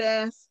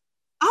Badass.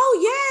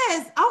 Oh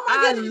yes! Oh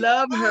my goodness! I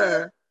love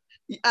her.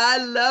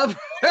 I love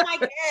her. My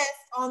guest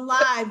on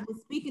live was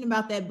speaking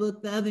about that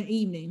book the other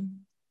evening.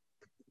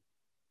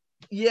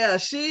 Yeah,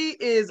 she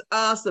is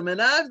awesome.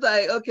 And I was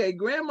like, okay,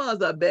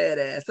 grandmas are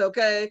badass,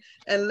 okay?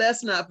 And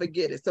let's not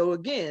forget it. So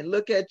again,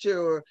 look at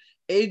your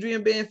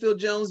Adrian Banfield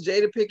Jones,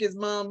 Jada Pickett's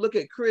mom. Look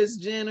at Kris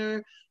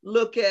Jenner.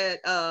 Look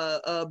at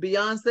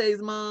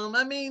Beyonce's mom.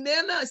 I mean,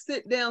 they're not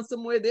sitting down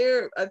somewhere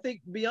there. I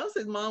think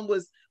Beyonce's mom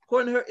was,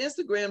 according to her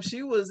Instagram,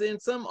 she was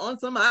on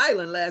some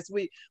island last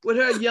week with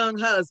her young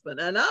husband,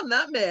 and I'm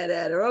not mad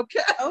at her. Okay.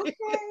 Okay.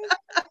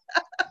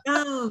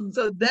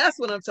 So that's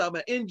what I'm talking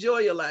about. Enjoy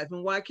your life,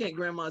 and why can't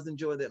grandmas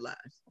enjoy their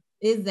lives?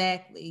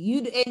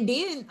 Exactly. And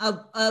then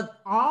of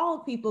all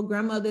people,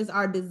 grandmothers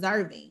are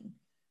deserving.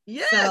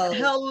 Yes. So,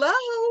 hello.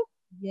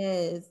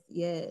 Yes.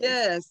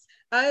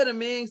 I had a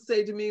man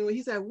say to me when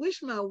he said, "I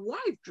wish my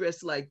wife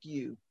dressed like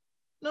you,"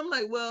 and I'm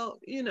like, "Well,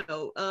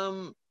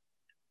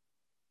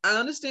 I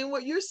understand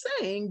what you're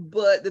saying,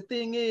 but the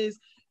thing is,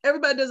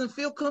 everybody doesn't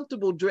feel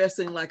comfortable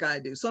dressing like I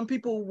do. Some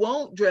people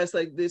won't dress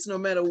like this no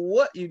matter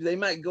what they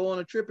might go on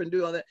a trip and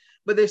do all that,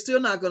 but they're still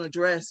not going to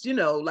dress,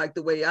 like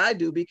the way I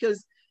do,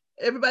 because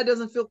everybody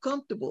doesn't feel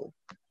comfortable.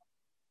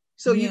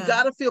 So you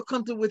got to feel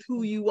comfortable with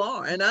who you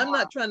are. And I'm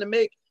not trying to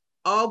make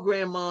all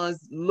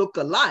grandmas look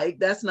alike.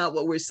 That's not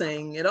what we're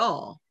saying at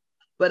all.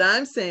 But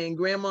I'm saying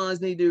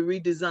grandmas need to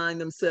redesign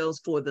themselves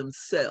for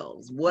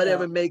themselves,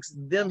 whatever makes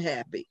them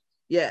happy.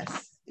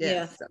 Yes.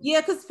 Yeah,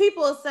 because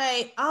people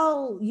say,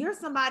 "Oh, you're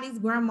somebody's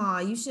grandma.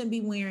 You shouldn't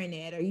be wearing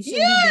that, or you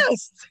shouldn't be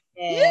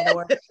doing that,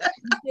 or you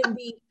shouldn't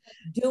be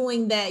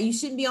doing that. You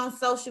shouldn't be on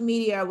social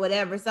media or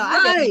whatever." So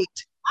I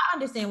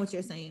understand what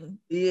you're saying.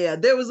 Yeah,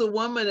 there was a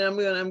woman, and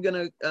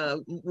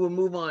we'll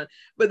move on.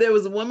 But there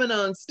was a woman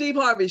on Steve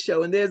Harvey's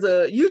show, and there's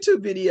a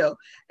YouTube video,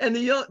 and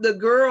the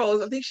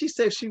girls, I think she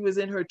said she was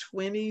in her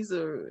 20s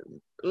or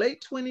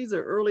late 20s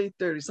or early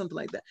 30s, something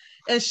like that.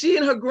 And she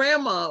and her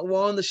grandma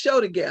were on the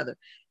show together.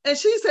 And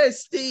she said,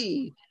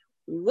 "Steve,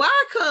 why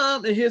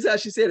come," and here's how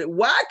she said it,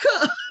 "why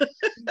come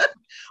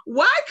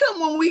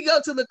when we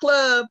go to the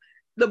club,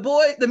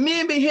 the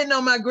men be hitting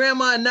on my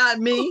grandma and not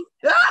me?"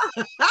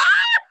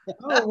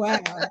 Oh,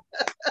 wow.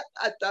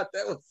 I thought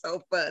that was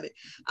so funny.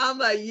 I'm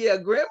like, yeah,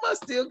 grandma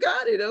still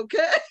got it,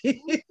 okay?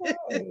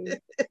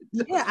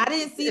 Yeah, I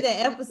didn't see the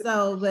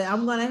episode, but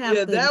I'm going to have to.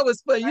 Yeah, that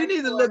was fun. You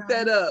need to look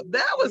that up.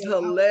 That was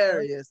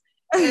hilarious.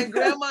 And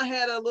grandma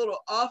had a little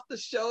off the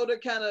shoulder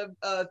kind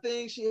of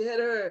thing. She had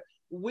her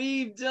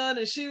weave done,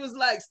 and she was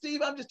like,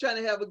 "Steve, I'm just trying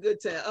to have a good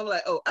time." I'm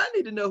like, "Oh, I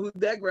need to know who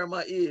that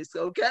grandma is."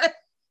 Okay.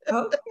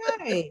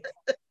 Okay.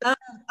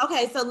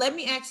 Okay. So let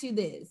me ask you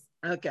this.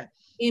 Okay.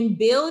 In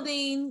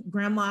building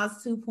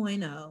Grandma's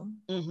 2.0,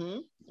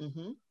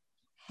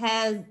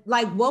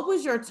 what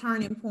was your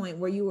turning point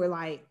where you were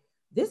like,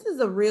 "This is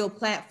a real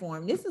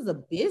platform. This is a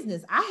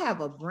business. I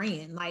have a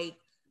brand." Like,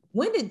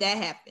 when did that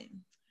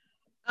happen?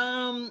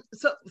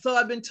 So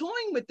I've been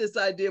toying with this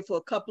idea for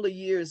a couple of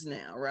years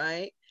now,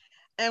 right?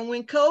 And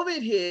when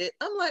COVID hit,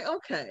 I'm like,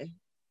 okay,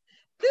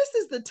 this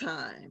is the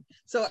time.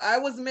 So I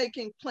was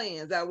making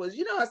plans. I was,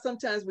 how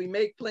sometimes we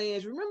make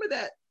plans. Remember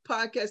that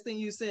podcast thing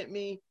you sent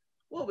me?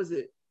 What was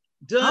it?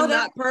 Done,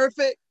 Not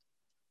Perfect?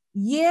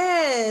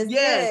 Yes.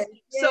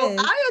 So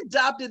I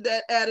adopted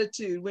that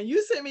attitude. When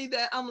you sent me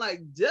that, I'm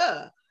like,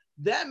 duh,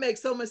 that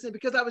makes so much sense,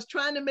 because I was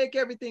trying to make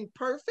everything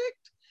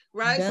perfect.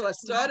 Right. So I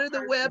started the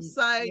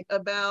website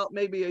about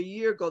maybe a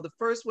year ago, the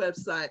first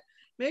website.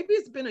 Maybe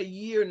it's been a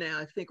year now,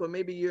 I think, or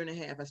maybe a year and a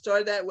half. I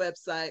started that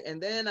website, and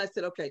then I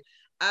said, okay,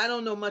 I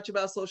don't know much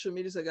about social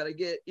media, so I got to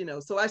get,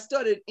 so I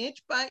started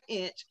inch by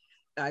inch.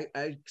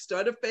 I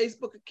started a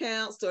Facebook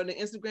account, started an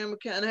Instagram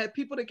account, and I had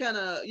people to kind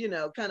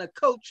of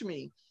coach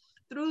me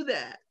through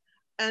that.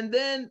 And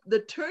then the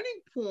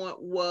turning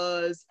point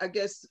was, I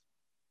guess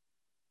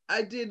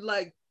I did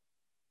like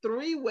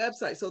 3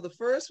 websites. So the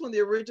first one,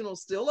 the original,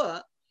 still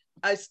up.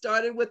 I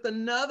started with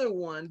another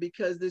one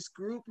because this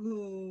group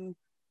who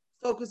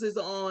focuses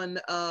on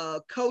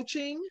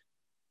coaching,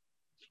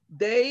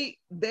 they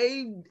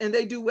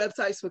do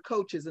websites for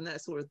coaches and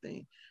that sort of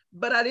thing.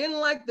 But I didn't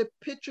like the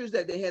pictures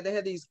that they had. They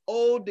had these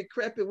old,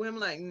 decrepit women.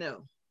 Like,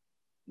 no,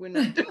 we're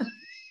not doing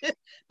it.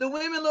 The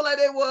women look like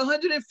they were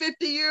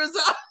 150 years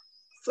old.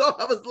 So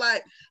I was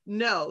like,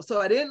 no.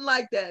 So I didn't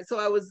like that. So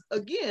I was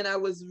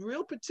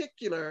real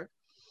particular.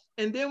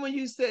 And then when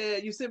you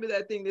sent me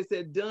that thing that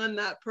said done,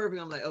 not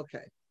perfect, I'm like,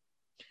 okay.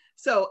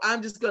 So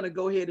I'm just going to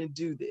go ahead and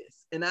do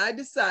this. And I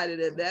decided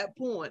at that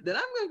point that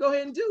I'm going to go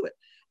ahead and do it.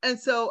 And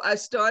so I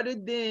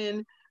started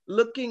then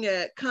looking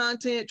at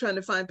content, trying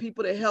to find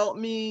people to help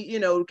me,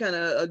 kind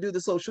of do the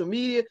social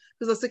media,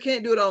 because I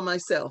can't do it all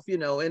myself,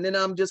 and then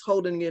I'm just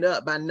holding it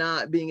up by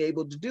not being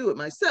able to do it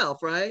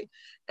myself. Right.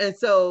 And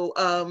so,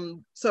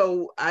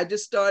 so I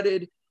just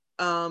started,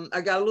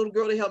 I got a little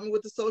girl to help me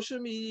with the social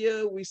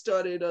media. We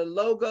started a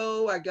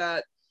logo. I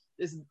got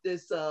this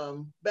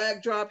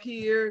backdrop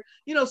here,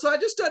 so I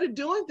just started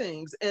doing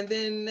things. And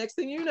then next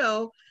thing you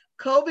know,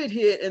 COVID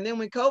hit. And then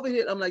when COVID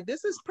hit, I'm like,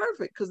 this is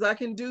perfect, because I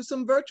can do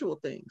some virtual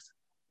things.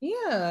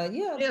 Yeah.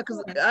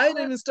 Because I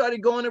hadn't even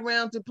started going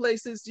around to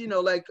places,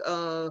 like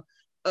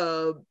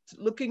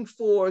looking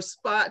for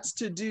spots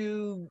to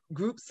do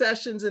group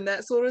sessions and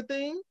that sort of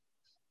thing.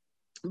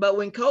 But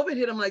when COVID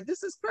hit, I'm like,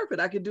 this is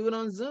perfect. I could do it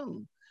on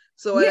Zoom.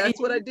 So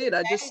that's what I did.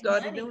 I just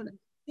started doing it.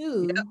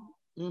 Too. Yeah.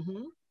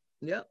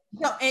 Yep.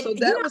 So, and So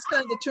that was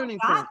kind of the turning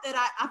point.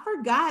 I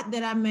forgot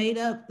that I made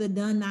up the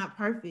done not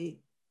perfect.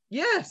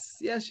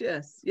 Yes.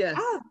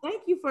 Oh,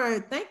 thank you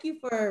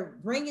for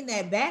bringing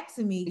that back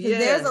to me, because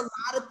there's Yes. a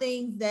lot of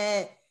things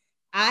that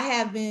I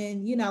have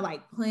been,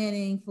 like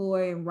planning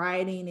for and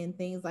writing and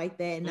things like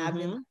that, and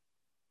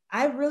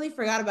I really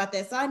forgot about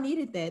that, so I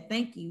needed that.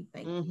 Thank you.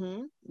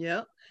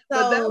 Yeah. So,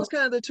 but that was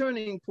kind of the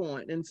turning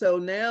point, and so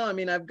now, I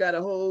mean, I've got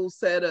a whole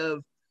set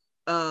of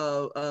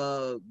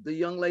the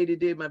young lady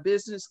did my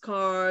business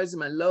cards,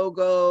 my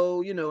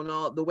logo, and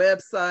all the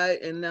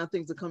website, and now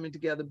things are coming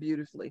together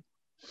beautifully.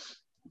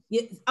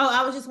 Yeah. Oh,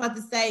 I was just about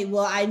to say,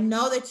 well, I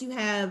know that you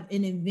have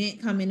an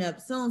event coming up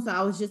soon, so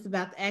I was just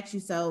about to ask you,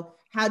 so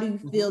how do you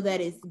feel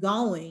that it's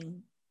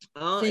going?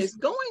 It's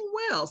going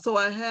well. So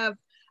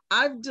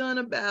I've done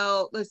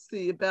about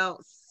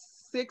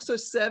 6 or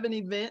 7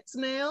 events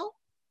now.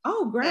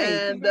 Oh, great.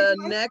 And the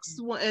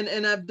next one,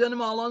 and I've done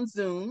them all on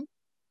Zoom.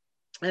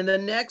 And the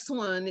next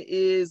one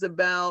is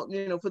about,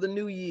 for the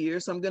new year.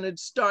 So I'm going to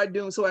start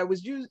doing, so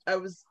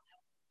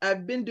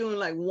I've been doing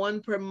like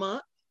one per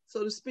month,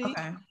 so to speak.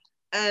 Okay.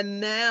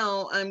 And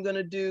now I'm going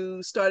to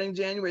do, starting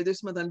January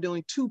this month, I'm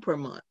doing 2 per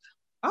month.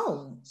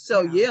 Oh.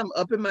 So yeah, I'm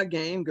up in my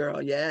game,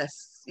 girl.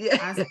 Yes.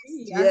 I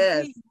see.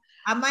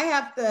 I might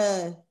have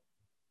to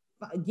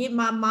get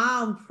my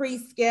mom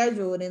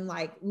pre-scheduled and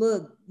like,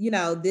 look,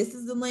 this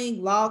is the link,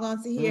 log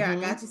on to here. I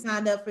got you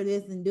signed up for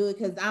this and do it,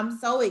 because I'm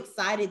so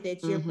excited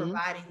that you're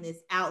providing this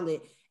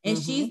outlet. And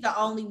she's the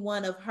only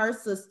one of her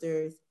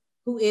sisters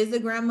who is a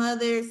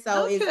grandmother.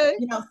 So it's,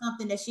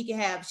 something that she can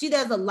have. She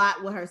does a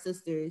lot with her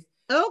sisters.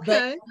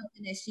 Okay. But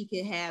something that she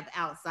could have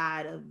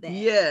outside of that.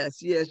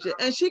 Yes.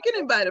 And she can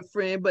invite a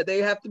friend, but they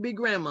have to be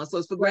grandma. So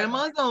it's for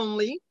grandmas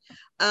only.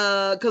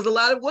 Because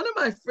one of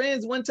my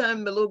friends, one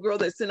time, the little girl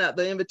that sent out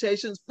the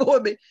invitations for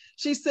me,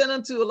 she sent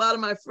them to a lot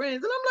of my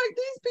friends. And I'm like,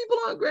 these people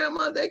aren't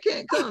grandma, they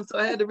can't come. So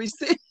I had to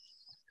receive.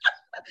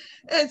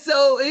 And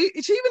so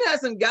she even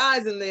has some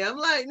guys in there. I'm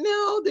like,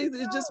 no, these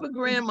are just for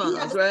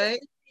grandmas, right?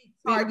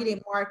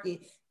 Targeted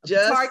market,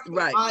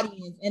 targeted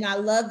audience. And I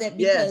love that,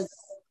 because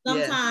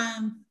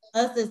sometimes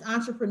us as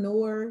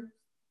entrepreneurs,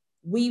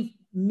 we've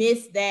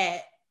missed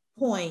that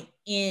point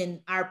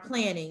in our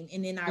planning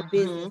and in our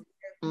business.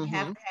 We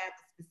have to have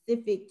a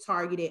specific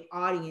targeted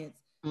audience,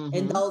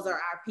 and those are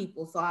our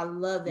people. So I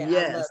love that.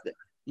 Yes. So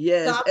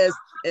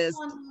I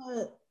want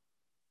to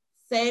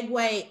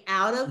segue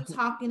out of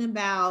talking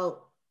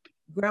about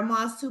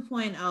Grandma's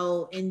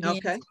 2.0 and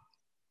then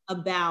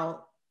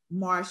about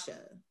Marsha.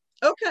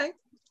 Okay.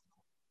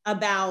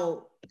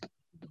 About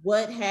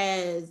what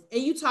has,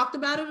 and you talked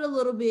about it a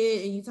little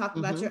bit, and you talked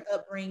about your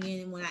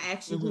upbringing, and when I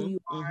asked you who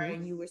you are,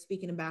 and you were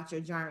speaking about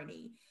your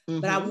journey.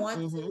 But I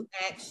want to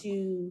ask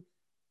you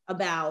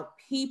about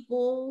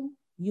people.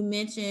 You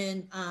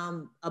mentioned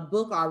a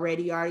book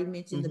already. You already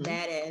mentioned the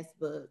Badass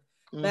book.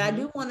 But I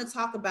do want to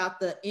talk about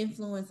the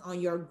influence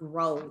on your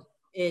growth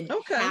and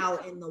how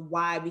and the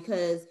why,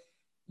 because,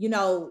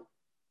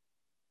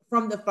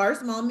 from the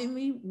first moment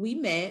we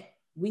met,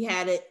 we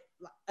had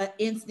an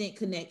instant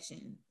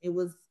connection. It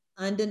was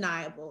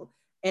undeniable.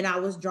 And I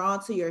was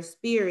drawn to your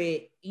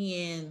spirit,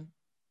 and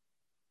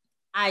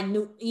I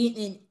knew,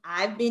 and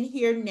I've been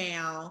here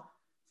now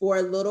for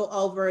a little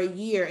over a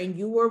year, and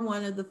you were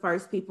one of the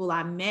first people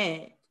I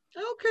met.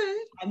 Okay.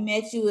 I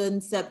met you in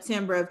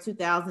September of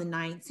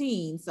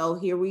 2019. So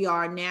here we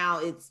are now,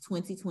 it's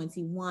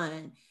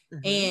 2021.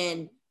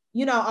 And,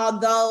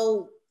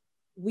 although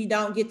we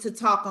don't get to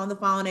talk on the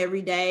phone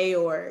every day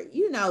or,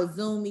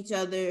 Zoom each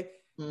other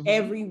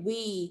every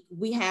week,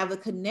 we have a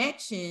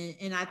connection.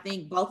 And I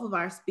think both of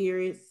our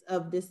spirits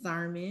of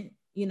discernment,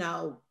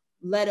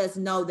 let us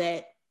know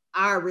that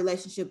our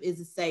relationship is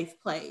a safe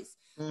place.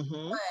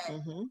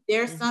 But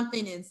there's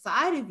something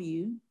inside of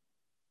you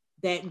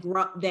that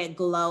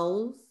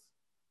glows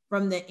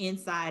from the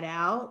inside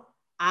out.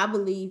 I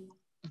believe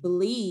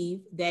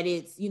that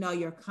it's,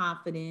 your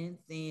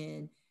confidence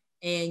and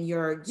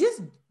your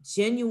just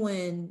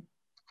genuine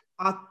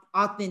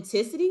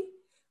authenticity.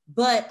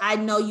 But I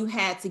know you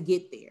had to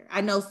get there.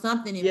 I know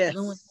something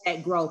influenced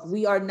that growth.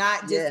 We are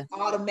not just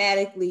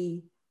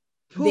automatically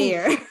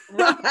there.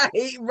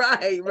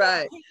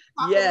 Right.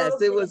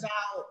 Yes, it was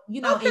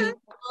about, any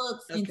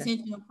books,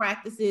 intentional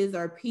practices,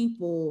 or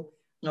people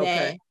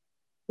that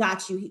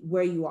got you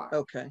where you are.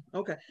 Okay.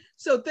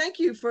 So thank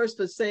you first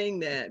for saying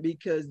that,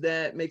 because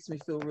that makes me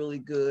feel really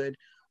good.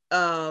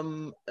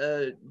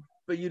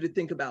 For you to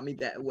think about me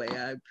that way,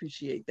 I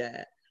appreciate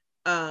that.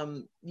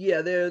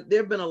 There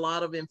have been a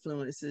lot of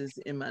influences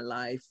in my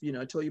life.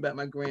 I told you about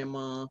my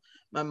grandma,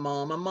 my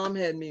mom. My mom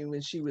had me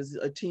when she was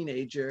a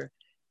teenager,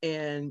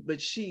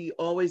 but she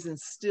always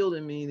instilled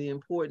in me the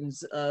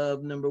importance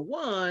of, number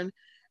one,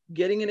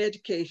 getting an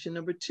education,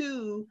 number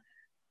two,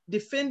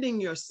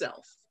 defending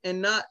yourself,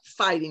 and not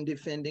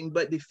defending,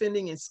 but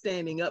defending and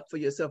standing up for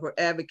yourself or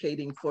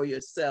advocating for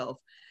yourself.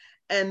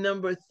 And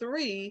number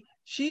three,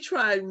 she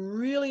tried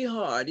really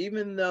hard,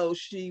 even though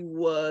she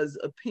was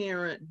a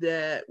parent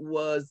that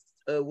was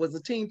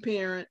a teen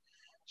parent.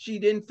 She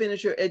didn't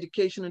finish her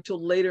education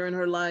until later in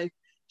her life.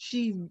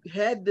 she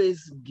had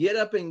this get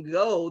up and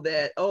go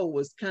that,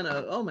 was kind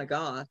of, oh my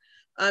God.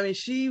 I mean,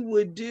 she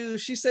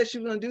said she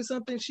was going to do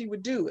something, she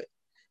would do it.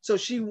 So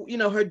she,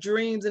 her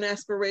dreams and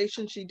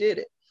aspirations, she did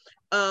it.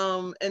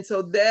 And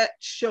so that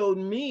showed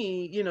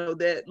me,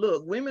 that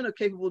look, women are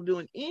capable of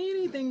doing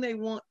anything they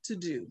want to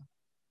do,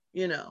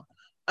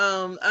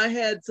 I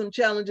had some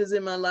challenges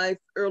in my life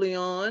early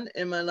on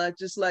in my life,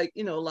 just like,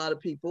 a lot of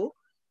people.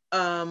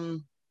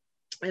 And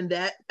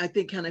that I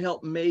think kind of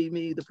helped made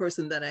me the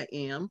person that I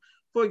am.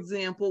 For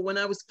example, when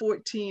I was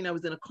 14, I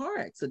was in a car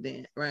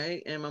accident,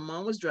 right? And my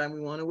mom was driving.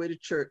 We were on our way to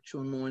church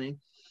one morning,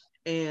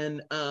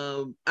 and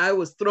I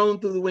was thrown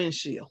through the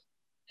windshield.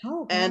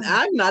 Oh, and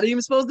I'm not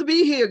even supposed to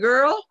be here,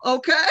 girl.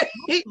 Okay.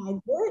 Oh, my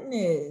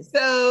goodness.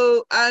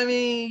 So, I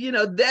mean,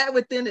 that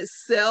within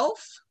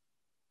itself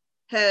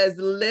has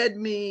led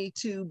me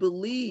to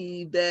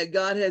believe that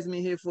God has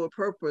me here for a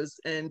purpose.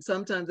 And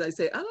sometimes I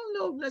say, I don't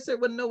know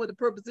necessarily know what the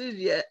purpose is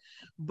yet,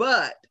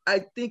 but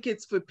I think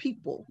it's for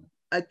people.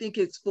 I think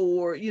it's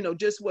for,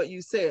 just what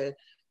you said,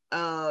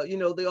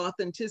 the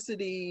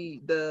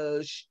authenticity,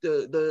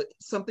 the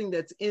something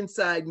that's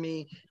inside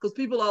me. Because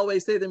people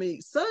always say to me,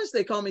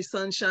 they call me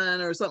sunshine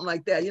or something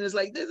like that. It's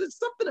like, there's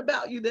something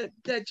about you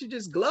that you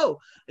just glow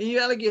and you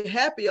got to get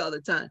happy all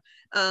the time.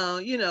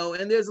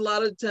 And there's a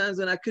lot of times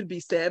when I could be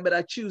sad, but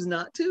I choose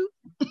not to,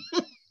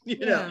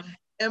 know.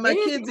 And my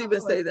kids even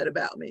say that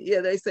about me.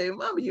 Yeah, they say,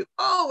 Mama, you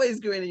always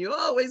grinning, you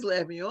always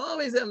laughing, you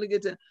always having a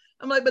good time.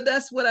 I'm like, but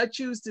that's what I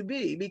choose to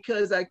be,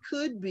 because I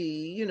could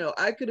be,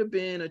 I could have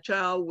been a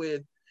child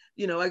with,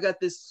 I got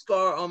this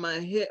scar on my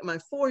head, my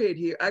forehead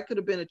here. I could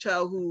have been a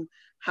child who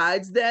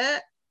hides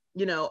that.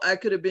 I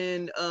could have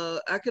been,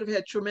 I could have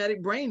had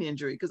traumatic brain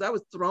injury because I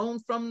was thrown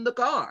from the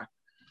car.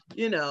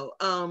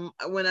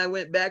 When I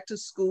went back to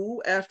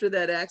school after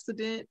that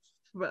accident,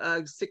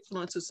 6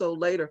 months or so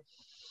later,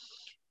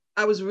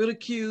 I was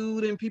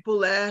ridiculed and people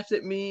laughed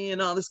at me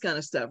and all this kind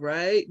of stuff,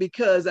 right?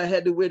 Because I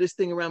had to wear this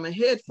thing around my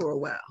head for a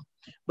while.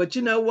 But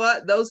you know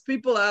what? Those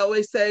people, I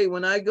always say,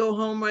 when I go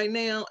home right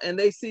now and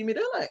they see me,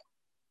 they're like,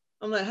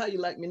 I'm like, how you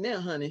like me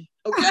now, honey?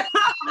 Okay.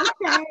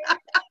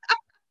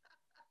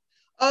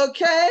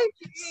 Okay.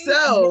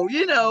 So,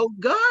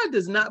 God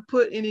does not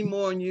put any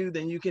more on you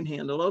than you can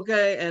handle.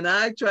 Okay. And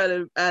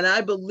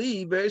I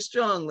believe very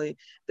strongly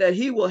that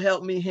he will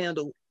help me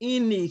handle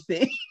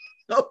anything.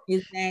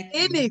 Exactly.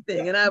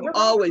 Anything. And I've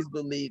always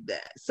believed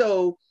that.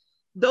 So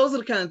those are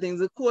the kind of things.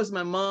 Of course,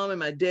 my mom and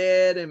my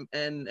dad and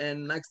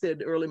like I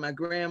said earlier, my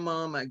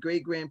grandma, my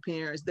great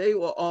grandparents, they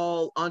were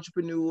all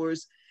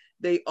entrepreneurs.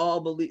 They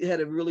all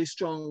had a really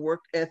strong work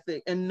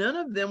ethic, and none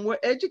of them were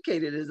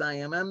educated as I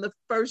am. I'm the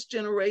first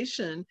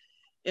generation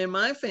in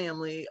my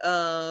family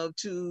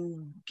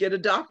to get a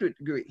doctorate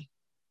degree.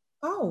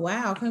 Oh,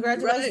 wow.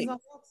 Congratulations on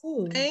that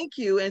too. Thank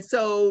you. And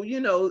so,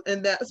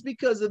 and that's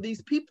because of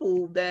these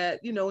people that,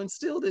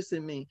 instilled this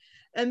in me.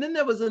 And then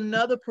there was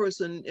another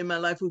person in my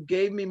life who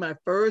gave me my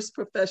first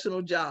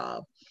professional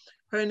job.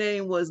 Her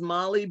name was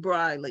Molly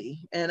Briley,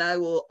 and I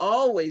will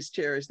always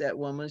cherish that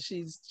woman.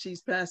 She's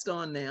passed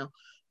on now,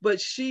 but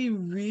she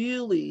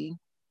really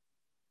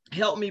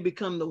helped me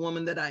become the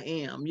woman that I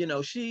am.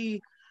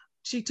 She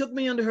took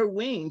me under her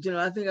wings.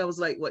 I think I was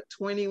like,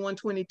 21,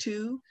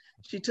 22.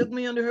 She took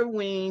me under her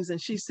wings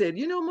and she said,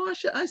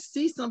 Marsha, I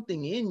see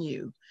something in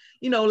you.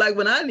 Like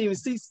when I didn't even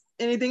see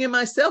anything in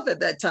myself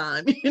at that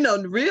time,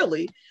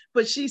 really.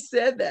 But she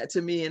said that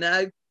to me and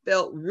I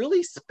felt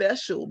really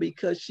special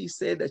because she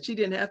said that. She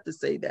didn't have to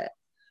say that,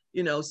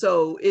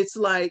 so it's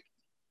like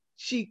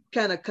she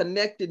kind of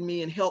connected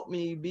me and helped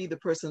me be the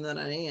person that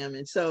I am.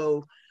 And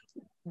so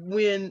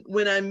when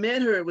I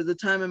met her, it was a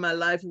time in my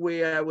life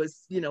where I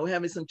was,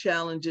 having some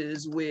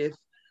challenges with,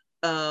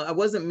 I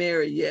wasn't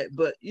married yet,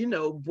 but,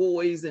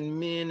 boys and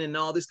men and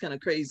all this kind of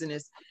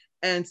craziness.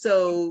 And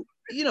so,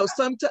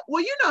 sometimes,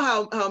 well,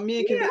 how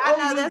men can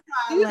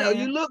be,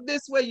 you look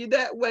this way, you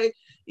that way,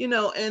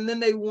 and then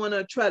they want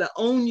to try to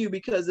own you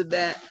because of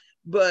that.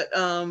 But,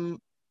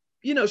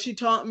 she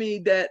taught me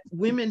that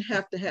women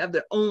have to have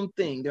their own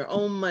thing, their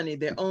own money,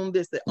 their own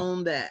this, their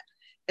own that.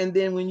 And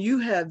then when you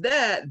have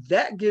that,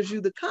 that gives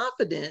you the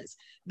confidence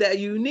that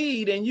you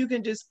need. And you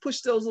can just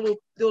push those little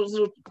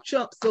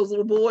chumps, those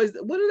little boys,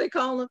 what do they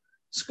call them?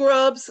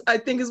 Scrubs, I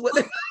think is what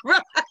they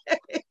right,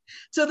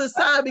 to the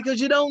side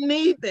because you don't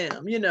need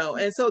them,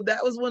 And so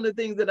that was one of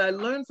the things that I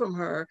learned from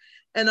her.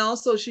 And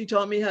also she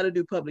taught me how to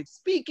do public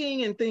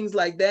speaking and things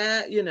like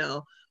that,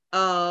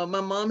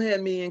 My mom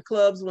had me in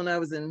clubs when I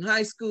was in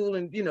high school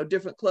and,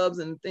 different clubs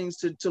and things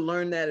to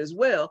learn that as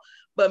well.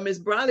 But Ms.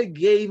 Briley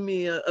gave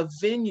me a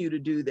venue to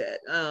do that.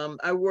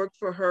 I worked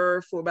for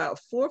her for about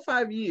 4 or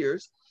 5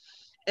 years.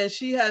 And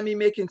she had me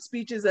making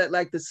speeches at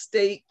like the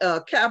state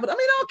capitol. I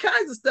mean, all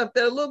kinds of stuff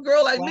that a little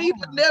girl like me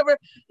would never,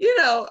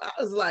 I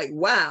was like,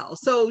 wow.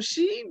 So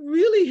she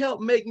really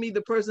helped make me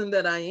the person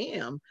that I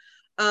am.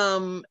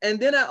 And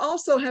then I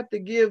also have to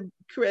give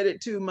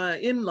credit to my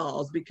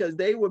in-laws because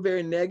they were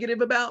very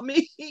negative about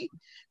me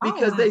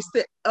because they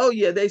said,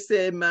 they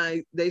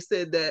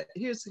said that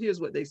here's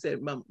what they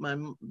said.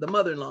 The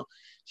mother-in-law,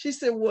 she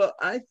said, well,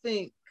 I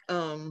think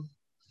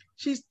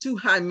she's too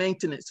high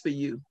maintenance for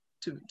you,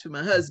 to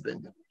my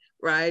husband,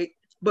 right?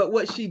 But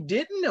what she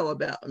didn't know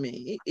about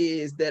me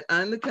is that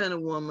I'm the kind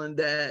of woman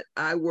that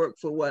I work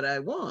for what I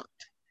want.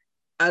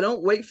 I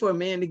don't wait for a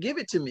man to give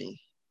it to me.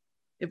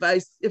 If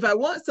I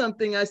want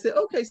something, I say,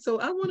 okay, so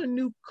I want a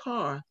new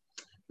car.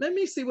 Let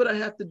me see what I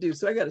have to do.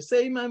 So I got to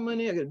save my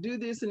money. I got to do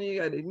this, and then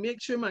you got to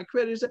make sure my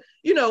credit is,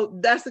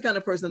 that's the kind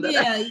of person that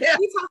I am.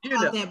 We talked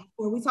about that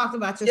before. We talked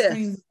about your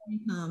streams of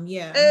income.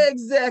 Yeah.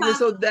 Exactly.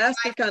 So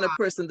that's the kind of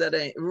person that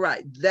I am.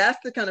 Right. That's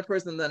the kind of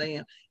person that I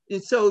am.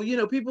 And so,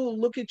 people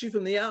look at you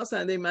from the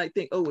outside, they might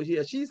think, oh, well,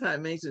 yeah, she's high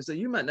maintenance, so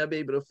you might not be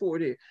able to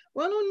afford it.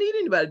 Well, I don't need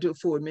anybody to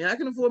afford me. I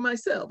can afford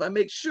myself. I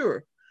make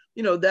sure.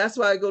 That's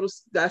why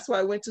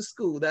I went to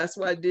school. That's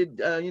why I did,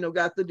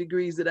 got the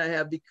degrees that I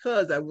have,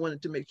 because I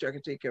wanted to make sure I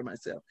could take care of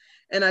myself.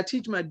 And I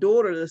teach my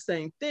daughter the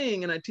same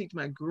thing. And I teach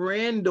my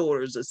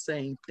granddaughters the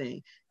same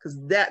thing, because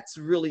that's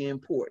really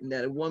important,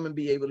 that a woman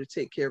be able to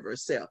take care of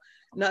herself.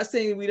 Not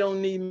saying we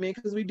don't need men,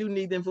 because we do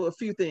need them for a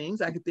few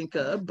things I can think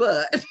of,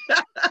 but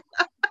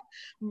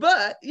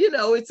but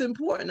it's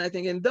important, I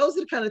think. And those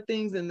are the kind of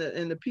things and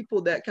the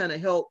people that kind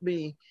of help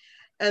me.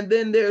 And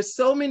then there's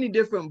so many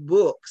different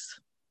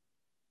books.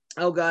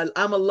 Oh God,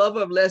 I'm a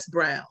lover of Les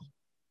Brown.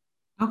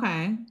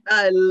 Okay.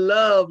 I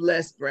love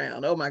Les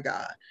Brown. Oh my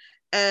God.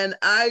 And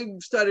I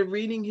started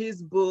reading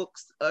his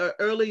books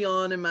early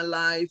on in my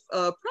life,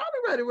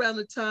 probably right around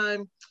the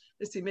time,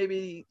 let's see,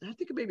 maybe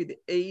the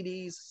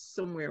 80s,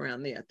 somewhere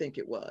around there, I think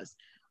it was.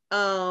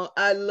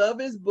 I love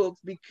his books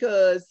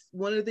because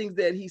one of the things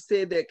that he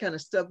said that kind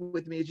of stuck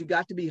with me is you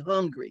got to be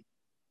hungry.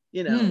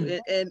 And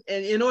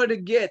in order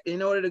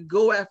to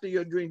go after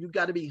your dream, you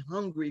got to be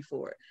hungry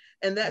for it.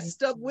 And that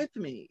stuck with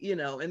me,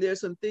 and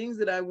there's some things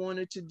that I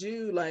wanted to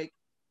do. Like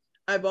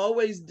I've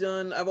always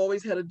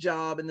had a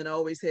job, and then I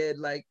always had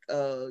like,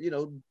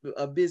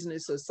 a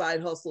business or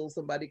side hustle,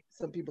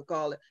 some people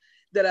call it,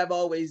 that I've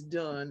always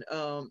done.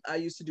 I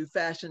used to do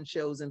fashion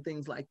shows and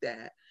things like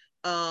that.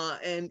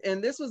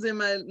 And this was in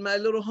my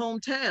little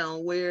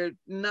hometown where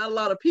not a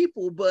lot of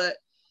people, but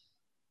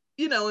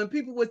and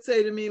people would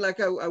say to me, like,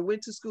 I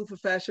went to school for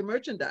fashion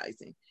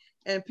merchandising,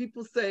 and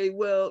people say,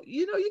 well,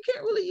 you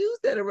can't really use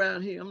that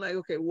around here. I'm like,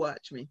 okay,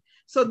 watch me.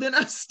 So then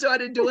I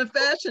started doing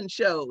fashion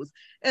shows,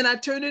 and I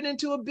turned it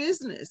into a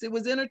business. It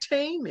was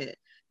entertainment.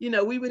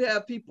 We would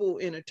have people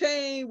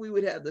entertain. We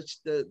would have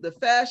the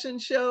fashion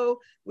show.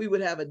 We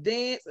would have a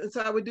dance. And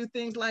so I would do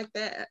things like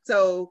that.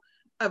 So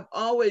I've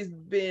always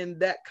been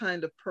that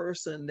kind of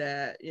person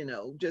that,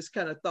 just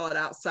kind of thought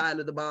outside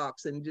of the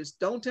box, and just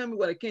don't tell me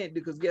what I can't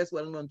do, because guess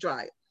what? I'm going to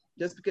try it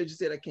just because you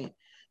said I can't.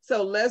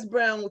 So Les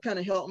Brown will kind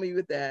of help me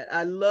with that.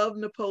 I love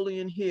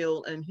Napoleon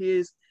Hill and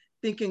his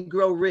Think and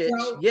Grow Rich.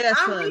 Yes,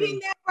 I'm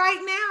reading that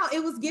right now.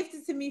 It was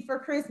gifted to me for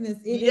Christmas.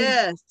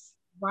 Yes.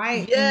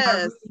 Right.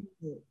 Yes.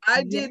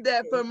 I did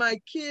that for my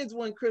kids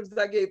one Christmas.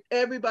 I gave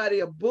everybody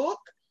a book.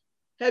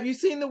 Have you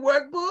seen the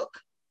workbook?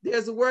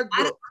 There's a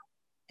workbook.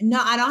 No,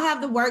 I don't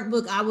have the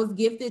workbook. I was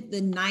gifted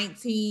the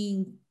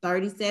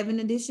 1937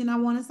 edition, I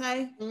want to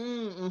say.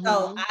 Mm-hmm,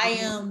 so I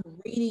am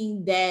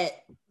reading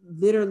that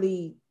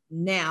literally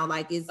now.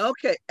 Like it's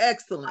okay.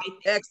 Excellent.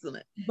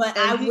 Excellent. But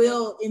I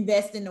will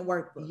invest in the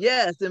workbook.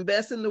 Yes,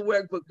 invest in the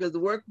workbook, because the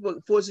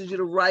workbook forces you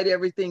to write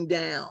everything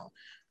down.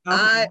 Okay.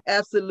 I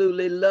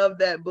absolutely love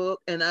that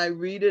book, and I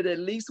read it at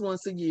least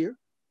once a year.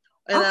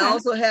 And I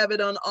also have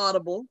it on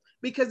Audible,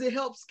 because it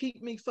helps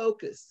keep me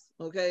focused.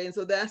 Okay. And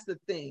so that's the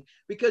thing,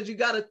 because you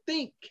got to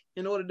think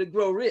in order to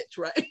grow rich,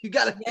 right? You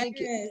got to think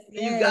it.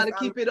 Yes, you got to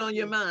keep it on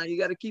your mind. You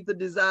got to keep the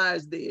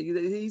desires there.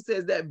 He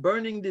says that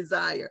burning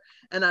desire.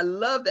 And I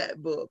love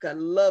that book. I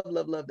love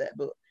that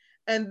book.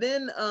 And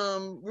then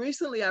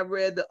recently I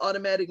read The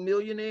Automatic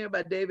Millionaire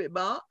by David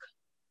Bach.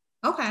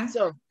 Okay.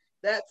 So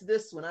that's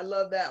this one. I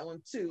love that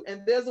one too.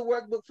 And there's a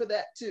workbook for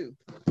that too.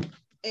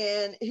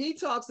 And he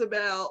talks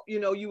about,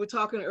 you were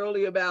talking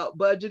earlier about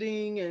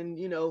budgeting and,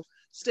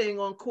 staying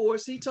on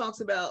course. He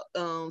talks about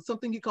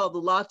something he called the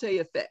latte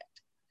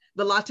effect,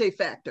 the latte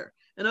factor.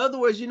 In other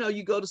words, you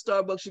go to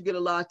Starbucks, you get a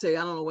latte,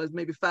 I don't know, it's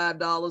maybe $5,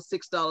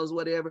 $6,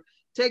 whatever.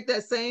 Take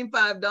that same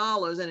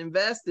 $5 and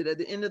invest it at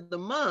the end of the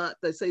month.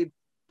 They say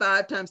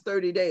 5 times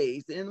 30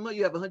 days. In the month,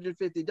 you have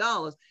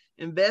 $150.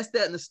 Invest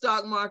that in the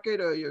stock market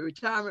or your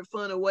retirement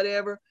fund or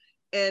whatever.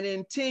 And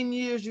in 10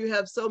 years, you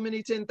have so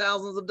many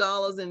 $10,000s of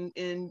dollars. And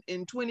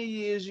in 20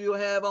 years, you'll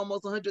have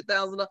almost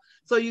 $100,000.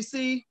 So you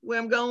see where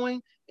I'm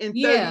going? In 30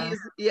 years,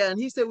 and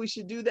he said we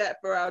should do that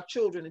for our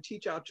children and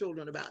teach our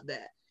children about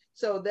that.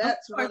 So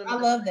that's one of my, I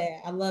love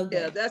that. I love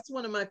that. Yeah, that's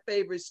one of my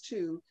favorites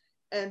too.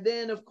 And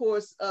then of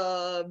course,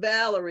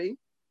 Valerie.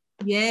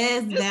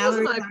 Yes, this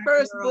Valerie was my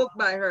first book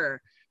by her.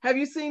 Have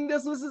you seen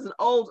this? This is an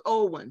old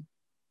one.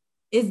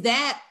 Is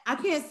that, I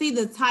can't see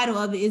the title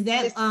of it. Is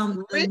that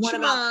Rich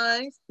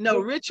Minds? No,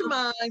 Rich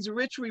Minds,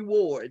 Rich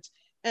Rewards.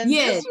 And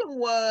this one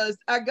was,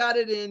 I got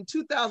it in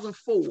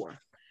 2004.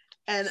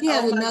 And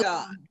oh my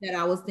God, that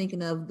I was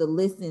thinking of, the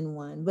Listen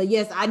one. But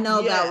yes, I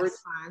know about Rich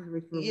Minds,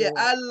 Rich Rewards. Yeah,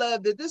 I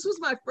loved it. This was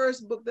my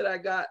first book that I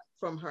got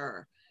from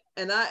her.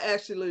 And I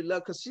actually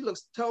love, because she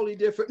looks totally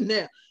different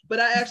now, but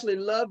I actually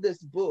love this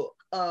book.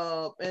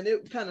 And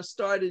it kind of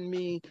started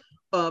me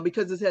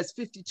because it has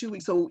 52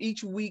 weeks. So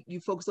each week you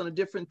focus on a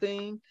different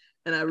thing.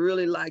 And I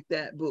really like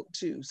that book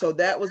too. So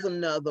that was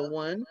another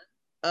one.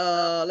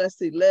 Let's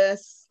see,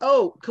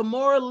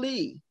 Kimora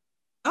Lee.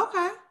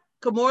 Okay.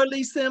 Kimora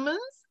Lee Simmons.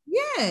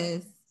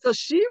 Yes. So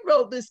she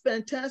wrote this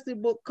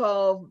fantastic book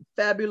called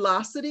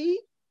Fabulosity.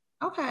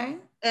 Okay.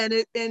 And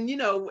at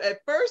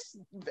first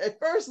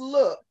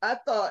look, I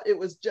thought it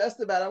was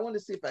just about, I want to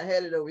see if I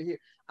had it over here.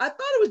 I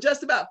thought it was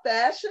just about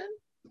fashion,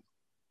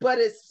 but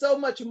it's so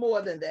much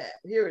more than that.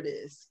 Here it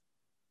is.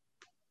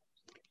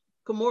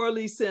 Kimora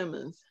Lee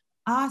Simmons.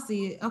 I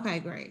see it. Okay,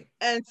 great.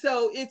 And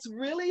so it's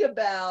really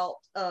about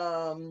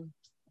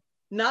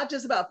not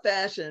just about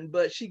fashion,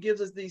 but she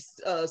gives us these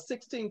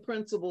 16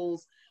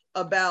 principles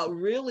about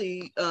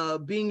really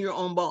being your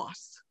own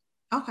boss,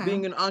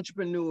 being an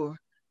entrepreneur,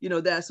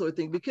 that sort of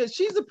thing, because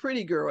she's a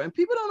pretty girl and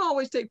people don't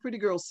always take pretty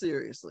girls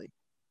seriously,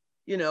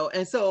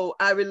 and so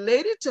I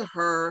related to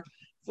her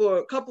for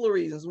a couple of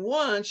reasons.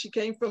 One, she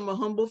came from a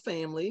humble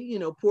family,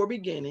 poor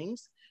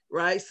beginnings,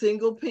 right?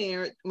 Single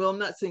parent, well,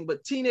 not single,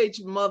 but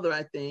teenage mother,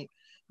 I think.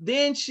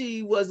 Then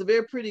she was a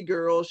very pretty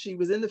girl. She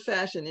was in the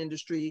fashion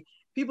industry.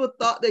 People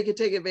thought they could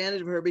take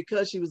advantage of her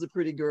because she was a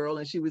pretty girl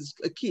and she was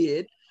a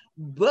kid,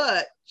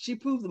 but she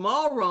proved them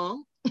all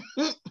wrong.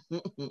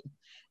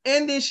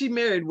 And then she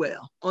married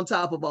well on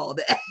top of all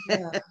that.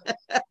 Yeah.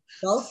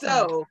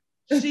 So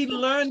she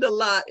learned a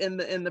lot in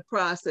the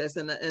process,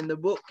 and the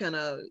book kind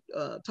of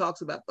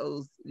talks about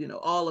those,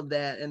 all of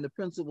that and the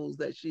principles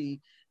that she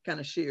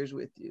kind of shares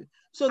with you.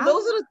 So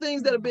those are the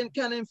things that have been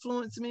kind of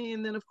influenced me.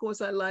 And then of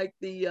course I like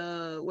the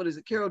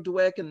Carol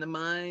Dweck and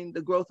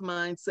the growth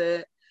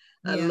mindset.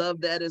 I love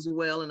that as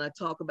well, and I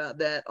talk about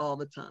that all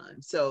the time.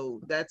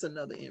 So that's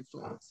another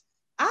influence.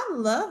 I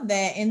love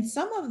that. And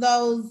some of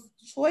those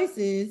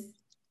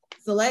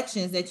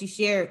selections that you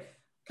shared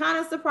kind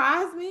of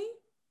surprised me.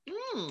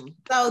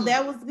 So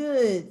that was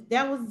good.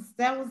 That was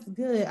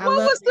good. What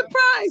was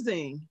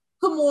surprising?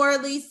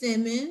 Kimora Lee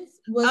Simmons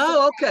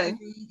was okay.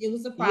 It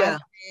was surprising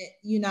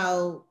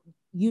that,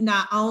 you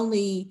not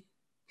only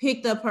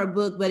picked up her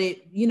book, but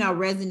it,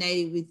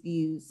 resonated with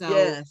you. So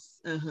yes.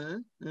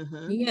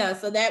 Yeah,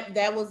 so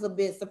that was a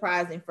bit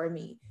surprising for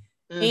me.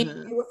 And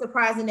it was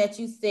surprising that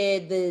you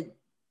said that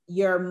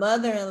your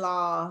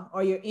mother-in-law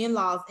or your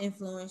in-laws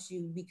influenced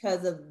you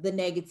because of the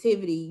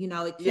negativity.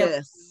 It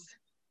kept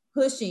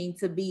pushing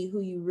to be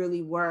who you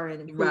really were.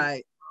 And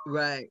right.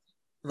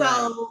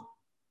 So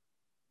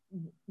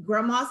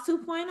Grandma's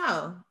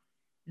 2.0,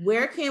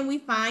 where can we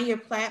find your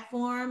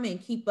platform and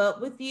keep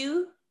up with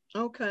you?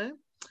 Okay.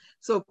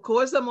 So of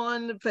course I'm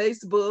on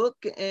Facebook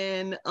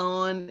and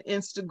on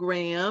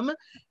Instagram,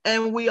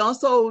 and we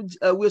also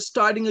we're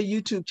starting a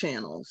YouTube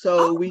channel.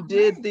 So we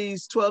did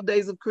these 12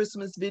 days of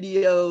Christmas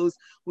videos.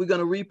 We're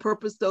going to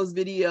repurpose those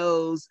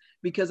videos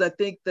because I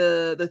think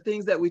the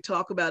things that we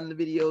talk about in the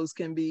videos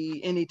can be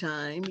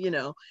anytime,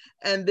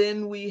 And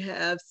then we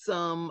have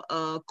some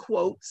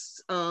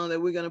quotes that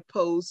we're going to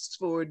post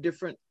for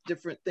different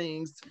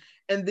things.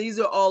 And these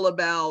are all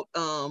about,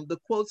 the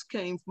quotes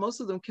most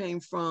of them came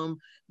from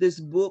this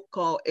book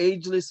called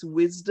Ageless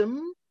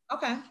Wisdom.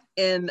 Okay.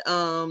 And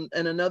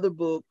another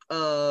book,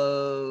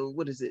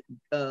 what is it?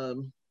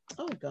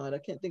 Oh God, I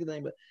can't think of the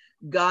name, but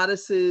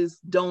Goddesses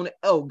Don't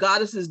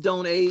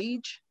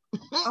Age.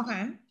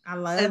 Okay. I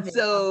love it. And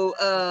so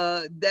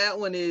that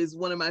one is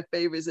one of my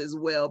favorites as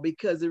well,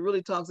 because it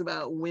really talks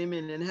about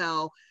women and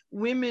how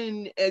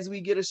women, as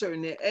we get a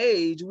certain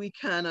age, we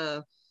kind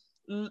of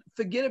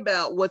forget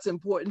about what's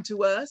important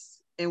to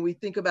us and we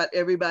think about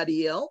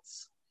everybody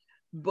else.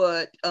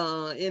 But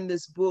in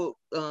this book,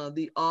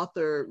 the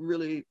author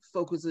really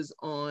focuses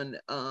on,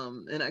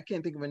 and I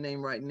can't think of her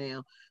name right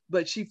now,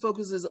 but she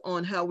focuses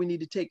on how we need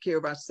to take care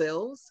of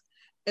ourselves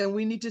and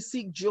we need to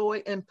seek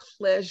joy and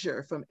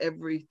pleasure from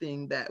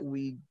everything that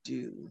we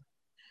do.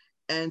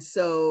 And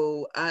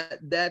so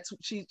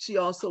she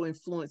also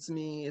influenced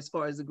me as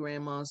far as the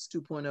Grandmas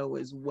 2.0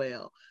 as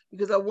well,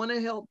 because I want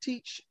to help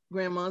teach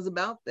grandmas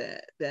about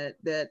that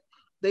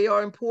they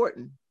are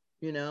important,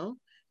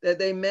 that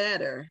they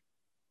matter,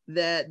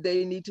 that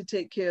they need to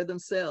take care of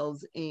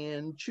themselves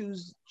and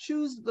choose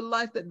the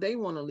life that they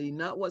want to lead,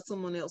 not what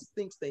someone else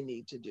thinks they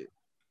need to do.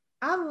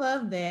 I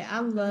love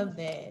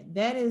that.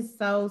 That is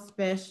so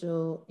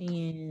special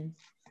and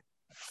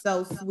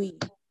so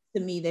sweet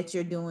to me that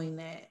you're doing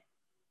that.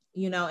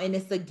 And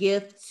it's a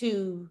gift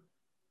to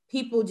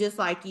people just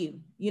like you,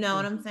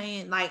 what I'm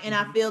saying? And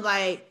I feel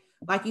like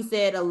you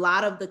said, a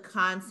lot of the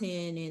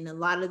content and a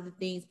lot of the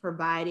things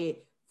provided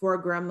for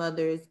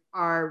grandmothers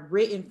are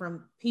written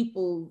from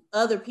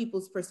other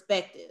people's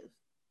perspective,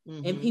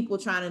 and people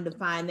trying to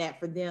define that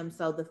for them.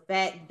 So the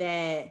fact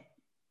that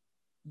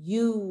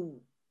you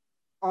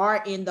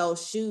are in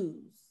those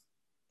shoes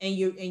and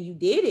you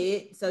did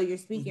it, so you're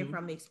speaking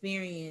from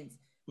experience.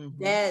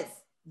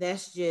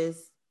 That's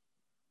just,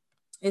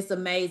 it's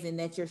amazing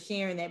that you're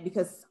sharing that,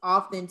 because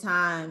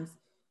oftentimes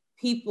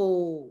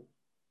people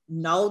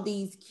know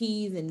these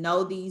keys and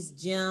know these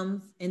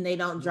gems, and they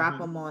don't drop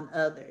Mm-hmm. them on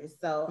others.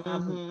 So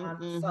Mm-hmm. I'm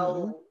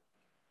Mm-hmm.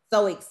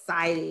 so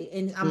excited,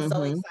 and I'm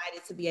so Mm-hmm.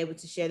 excited to be able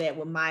to share that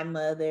with my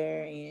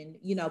mother and,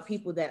 you know,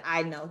 people that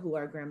I know who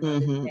are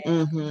grandmothers, Mm-hmm. that a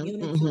Mm-hmm.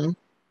 community Mm-hmm.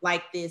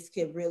 like this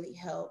could really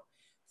help.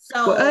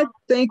 Well, So I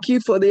thank you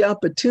for the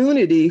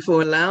opportunity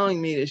for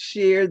allowing me to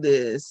share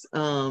this.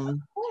 of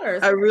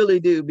course, I really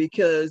do,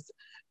 because,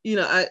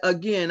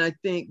 I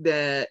think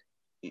that,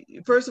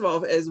 first of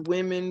all, as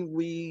women,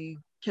 we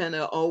kind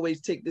of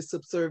always take the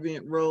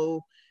subservient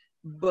role,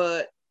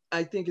 but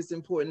I think it's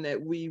important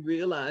that we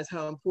realize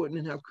how important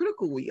and how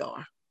critical we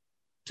are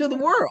to the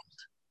yeah. world.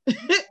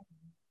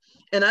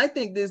 And I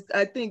think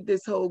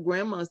this whole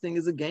grandma's thing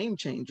is a game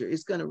changer.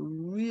 It's going to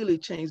really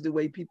change the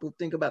way people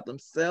think about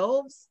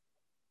themselves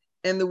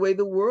and the way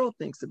the world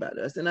thinks about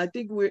us. And I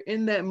think we're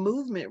in that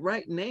movement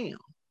right now.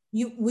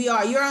 We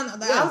are. You're on.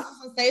 I Yeah. was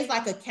just gonna say it's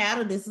like a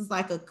catalyst. It's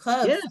like a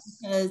cusp, Yes.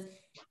 because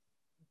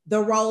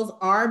the roles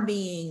are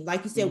being,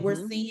 like you said, we're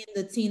Mm-hmm. seeing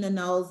the Tina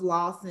Knowles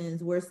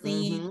Lawsons, we're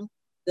seeing Mm-hmm.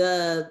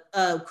 the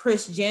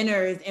Kris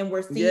Jenners, and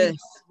we're seeing Yes.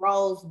 those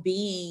roles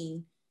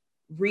being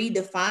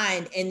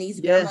redefined, and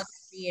these grandmothers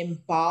Yes.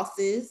 being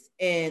bosses,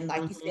 and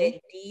like you Mm-hmm. said,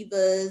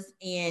 divas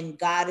and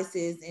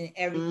goddesses and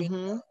everything.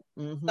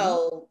 Mm-hmm. Mm-hmm.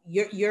 So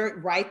you're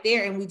right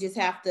there, and we just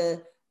have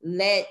to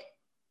let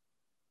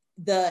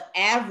the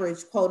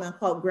average quote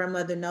unquote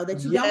grandmother know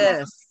that you don't have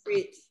to Yes. be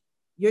rich.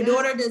 Your That's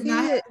daughter does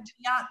not have it.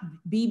 to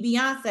be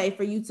Beyonce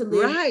for you to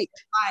live Right.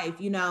 life,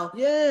 you know.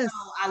 Yes.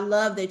 So I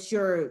love that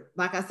you're,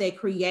 like I said,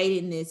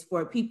 creating this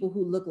for people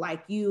who look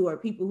like you, or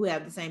people who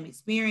have the same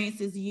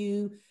experience as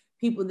you,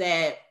 people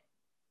that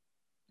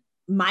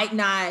might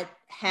not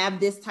have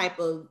this type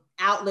of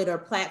outlet or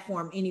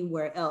platform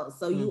anywhere else.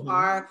 So you Mm-hmm.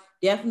 are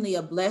definitely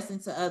a blessing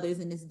to others,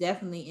 and it's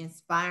definitely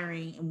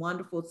inspiring and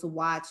wonderful to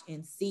watch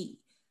and see.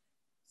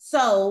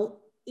 So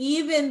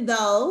even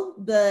though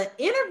the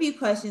interview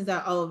questions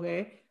are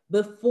over,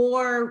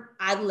 before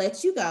I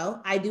let you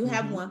go, I do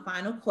have Mm-hmm. one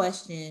final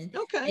question,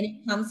 Okay. and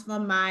it comes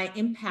from my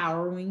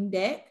empowering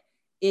deck.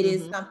 It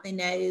is Mm-hmm. something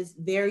that is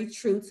very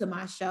true to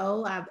my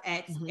show. I've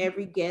asked Mm-hmm.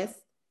 every guest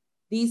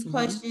these Mm-hmm.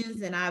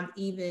 questions, and I've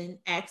even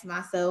asked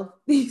myself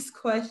these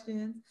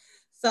questions.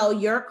 So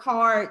your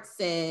card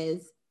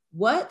says,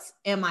 "What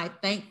am I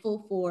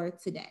thankful for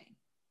today?"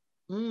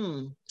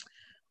 Mm.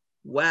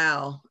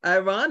 Wow.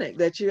 Ironic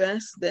that you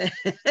asked that.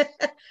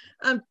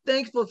 I'm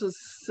thankful for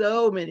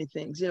so many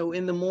things.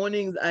 In the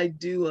mornings I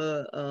do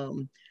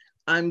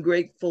I'm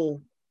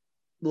grateful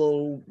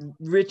little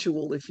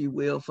ritual, if you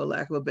will, for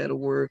lack of a better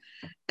word.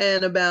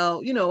 And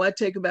I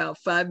take about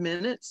 5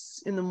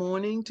 minutes in the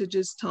morning to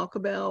just talk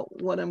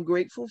about what I'm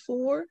grateful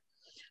for,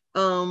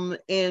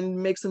 and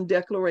make some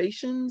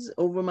declarations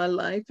over my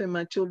life and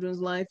my children's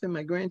life and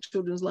my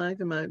grandchildren's life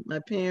and my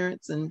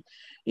parents and,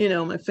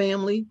 my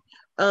family.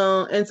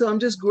 And so I'm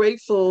just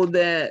grateful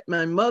that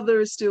my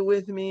mother is still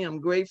with me. I'm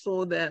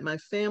grateful that my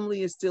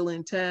family is still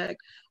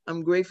intact.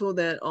 I'm grateful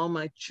that all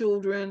my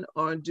children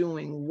are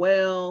doing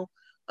well.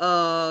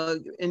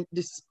 And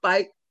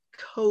despite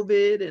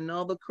COVID and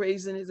all the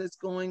craziness that's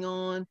going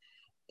on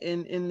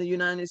in the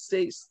United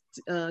States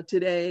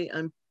today,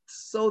 I'm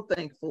so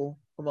thankful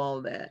of all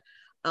of that.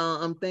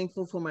 I'm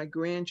thankful for my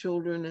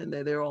grandchildren and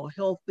that they're all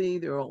healthy,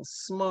 they're all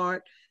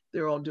smart,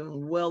 they're all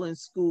doing well in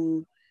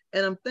school.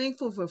 And I'm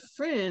thankful for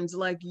friends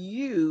like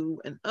you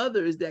and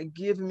others that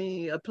give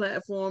me a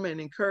platform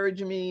and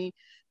encourage me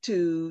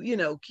to,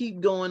 keep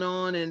going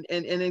on, and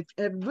it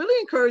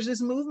really encouraged this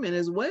movement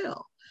as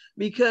well.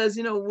 Because,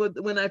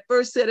 when I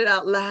first said it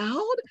out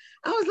loud,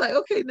 I was like,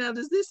 okay, now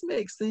does this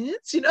make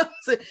sense?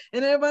 And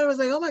everybody was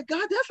like, oh my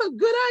God, that's a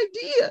good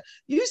idea.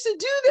 You should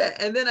do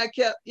that. And then I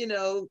kept,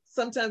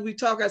 sometimes we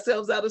talk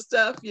ourselves out of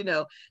stuff, I'm like,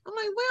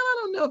 well, I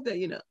don't know if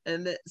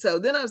that, so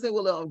then I was saying,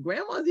 well,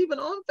 grandma's even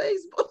on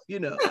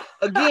Facebook,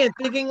 again,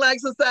 thinking like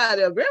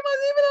society,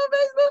 grandma's even on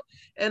Facebook.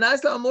 And I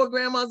saw more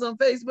grandmas on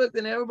Facebook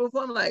than ever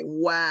before. I'm like,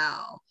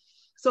 wow.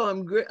 So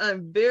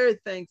I'm very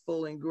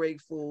thankful and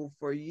grateful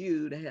for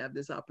you to have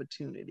this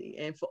opportunity,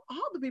 and for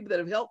all the people that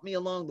have helped me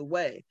along the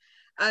way.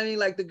 I mean,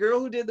 like the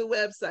girl who did the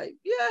website,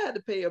 yeah, I had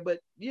to pay her, but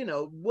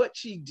what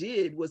she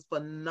did was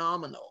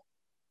phenomenal.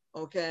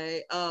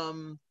 Okay.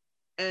 And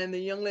the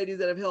young ladies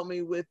that have helped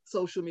me with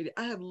social media,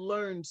 I have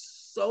learned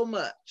so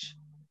much.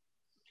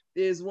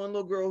 There's one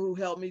little girl who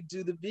helped me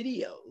do the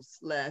videos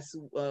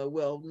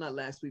not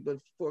last week, but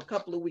for a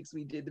couple of weeks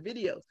we did the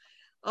videos.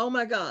 Oh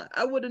my God,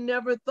 I would have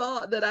never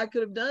thought that I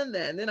could have done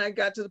that. And then I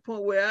got to the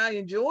point where I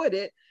enjoyed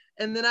it.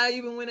 And then I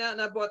even went out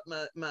and I bought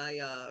my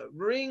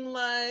ring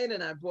light,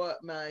 and I bought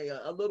my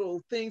a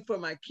little thing for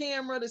my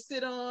camera to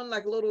sit on,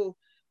 like a little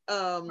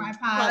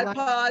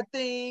tripod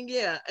thing.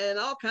 Yeah, and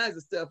all kinds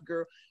of stuff,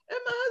 girl. And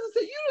my husband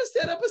said, "You just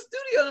set up a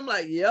studio." And I'm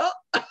like, "Yep."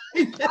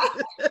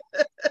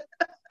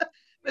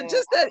 But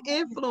just that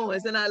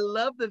influence. And I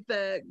love the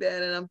fact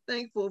that, and I'm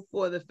thankful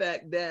for the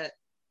fact that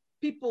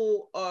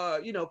people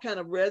are, kind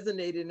of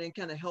resonating and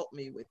kind of helped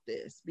me with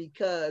this,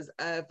 because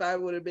if I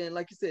would have been,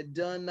 like you said,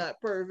 done, not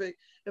perfect,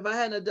 if I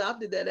hadn't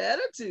adopted that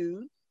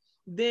attitude,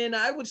 then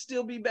I would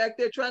still be back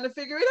there trying to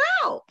figure it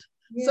out.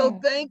 Yeah. So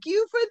thank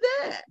you for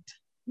that.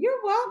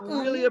 You're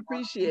welcome. Really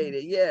appreciate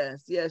it.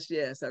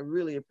 Yes. I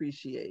really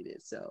appreciate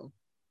it. So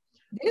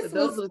this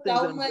was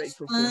so much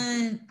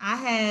fun. I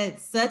had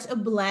such a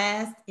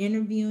blast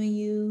interviewing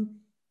you.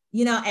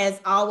 You know, as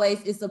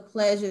always, it's a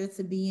pleasure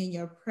to be in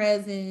your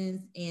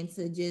presence and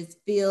to just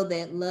feel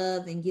that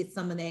love and get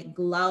some of that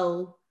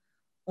glow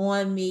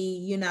on me.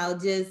 You know,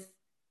 just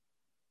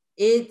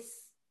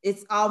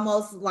it's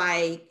almost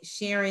like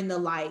sharing the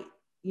light,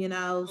 you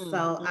know.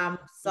 So I'm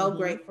so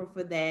grateful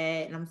for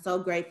that. And I'm so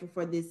grateful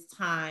for this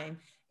time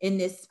in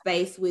this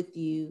space with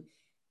you.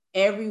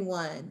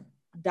 Everyone,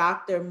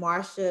 Dr.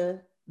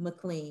 Marsha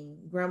McLean,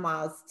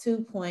 Grandma's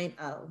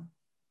 2.0.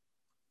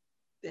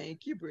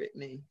 Thank you,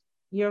 Brittany.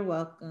 You're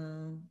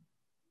welcome.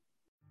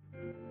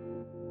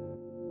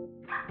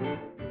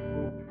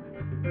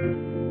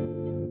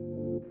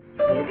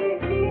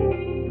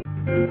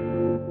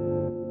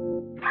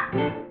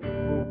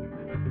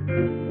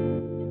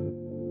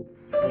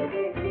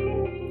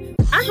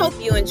 I hope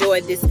you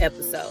enjoyed this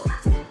episode.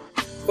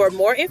 For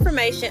more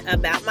information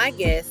about my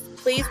guests,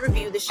 please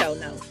review the show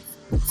notes.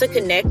 To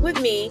connect with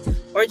me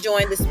or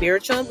join the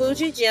Spiritual and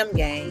Bougie Gym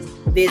Gang,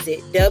 visit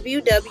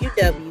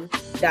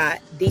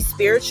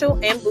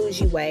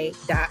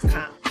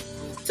www.thespiritualandbougieway.com.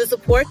 To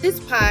support this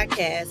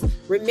podcast,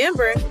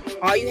 remember,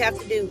 all you have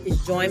to do is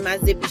join my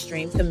Zippy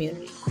Stream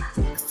community.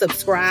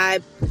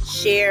 Subscribe,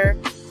 share,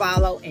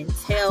 follow, and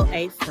tell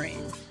a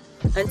friend.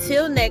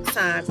 Until next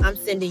time, I'm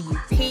sending you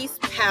peace,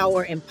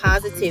 power, and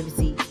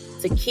positivity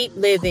to keep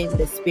living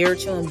the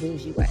spiritual and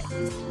bougie way.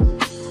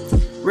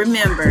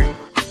 Remember,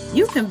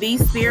 you can be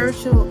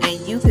spiritual and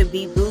you can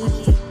be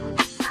bougie,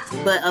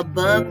 but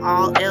above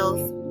all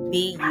else,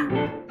 be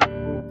you.